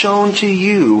mercy shown to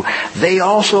you, they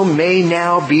also may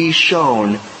now be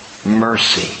shown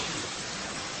mercy.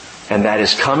 And that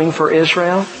is coming for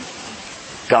Israel.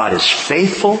 God is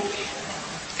faithful.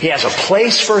 He has a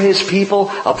place for His people,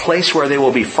 a place where they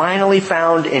will be finally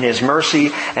found in His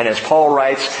mercy. And as Paul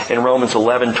writes in Romans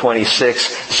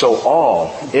 11:26, so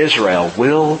all Israel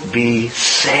will be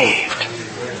saved.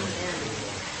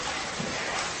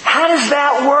 How does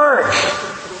that work?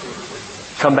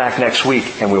 Come back next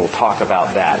week and we will talk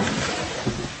about that.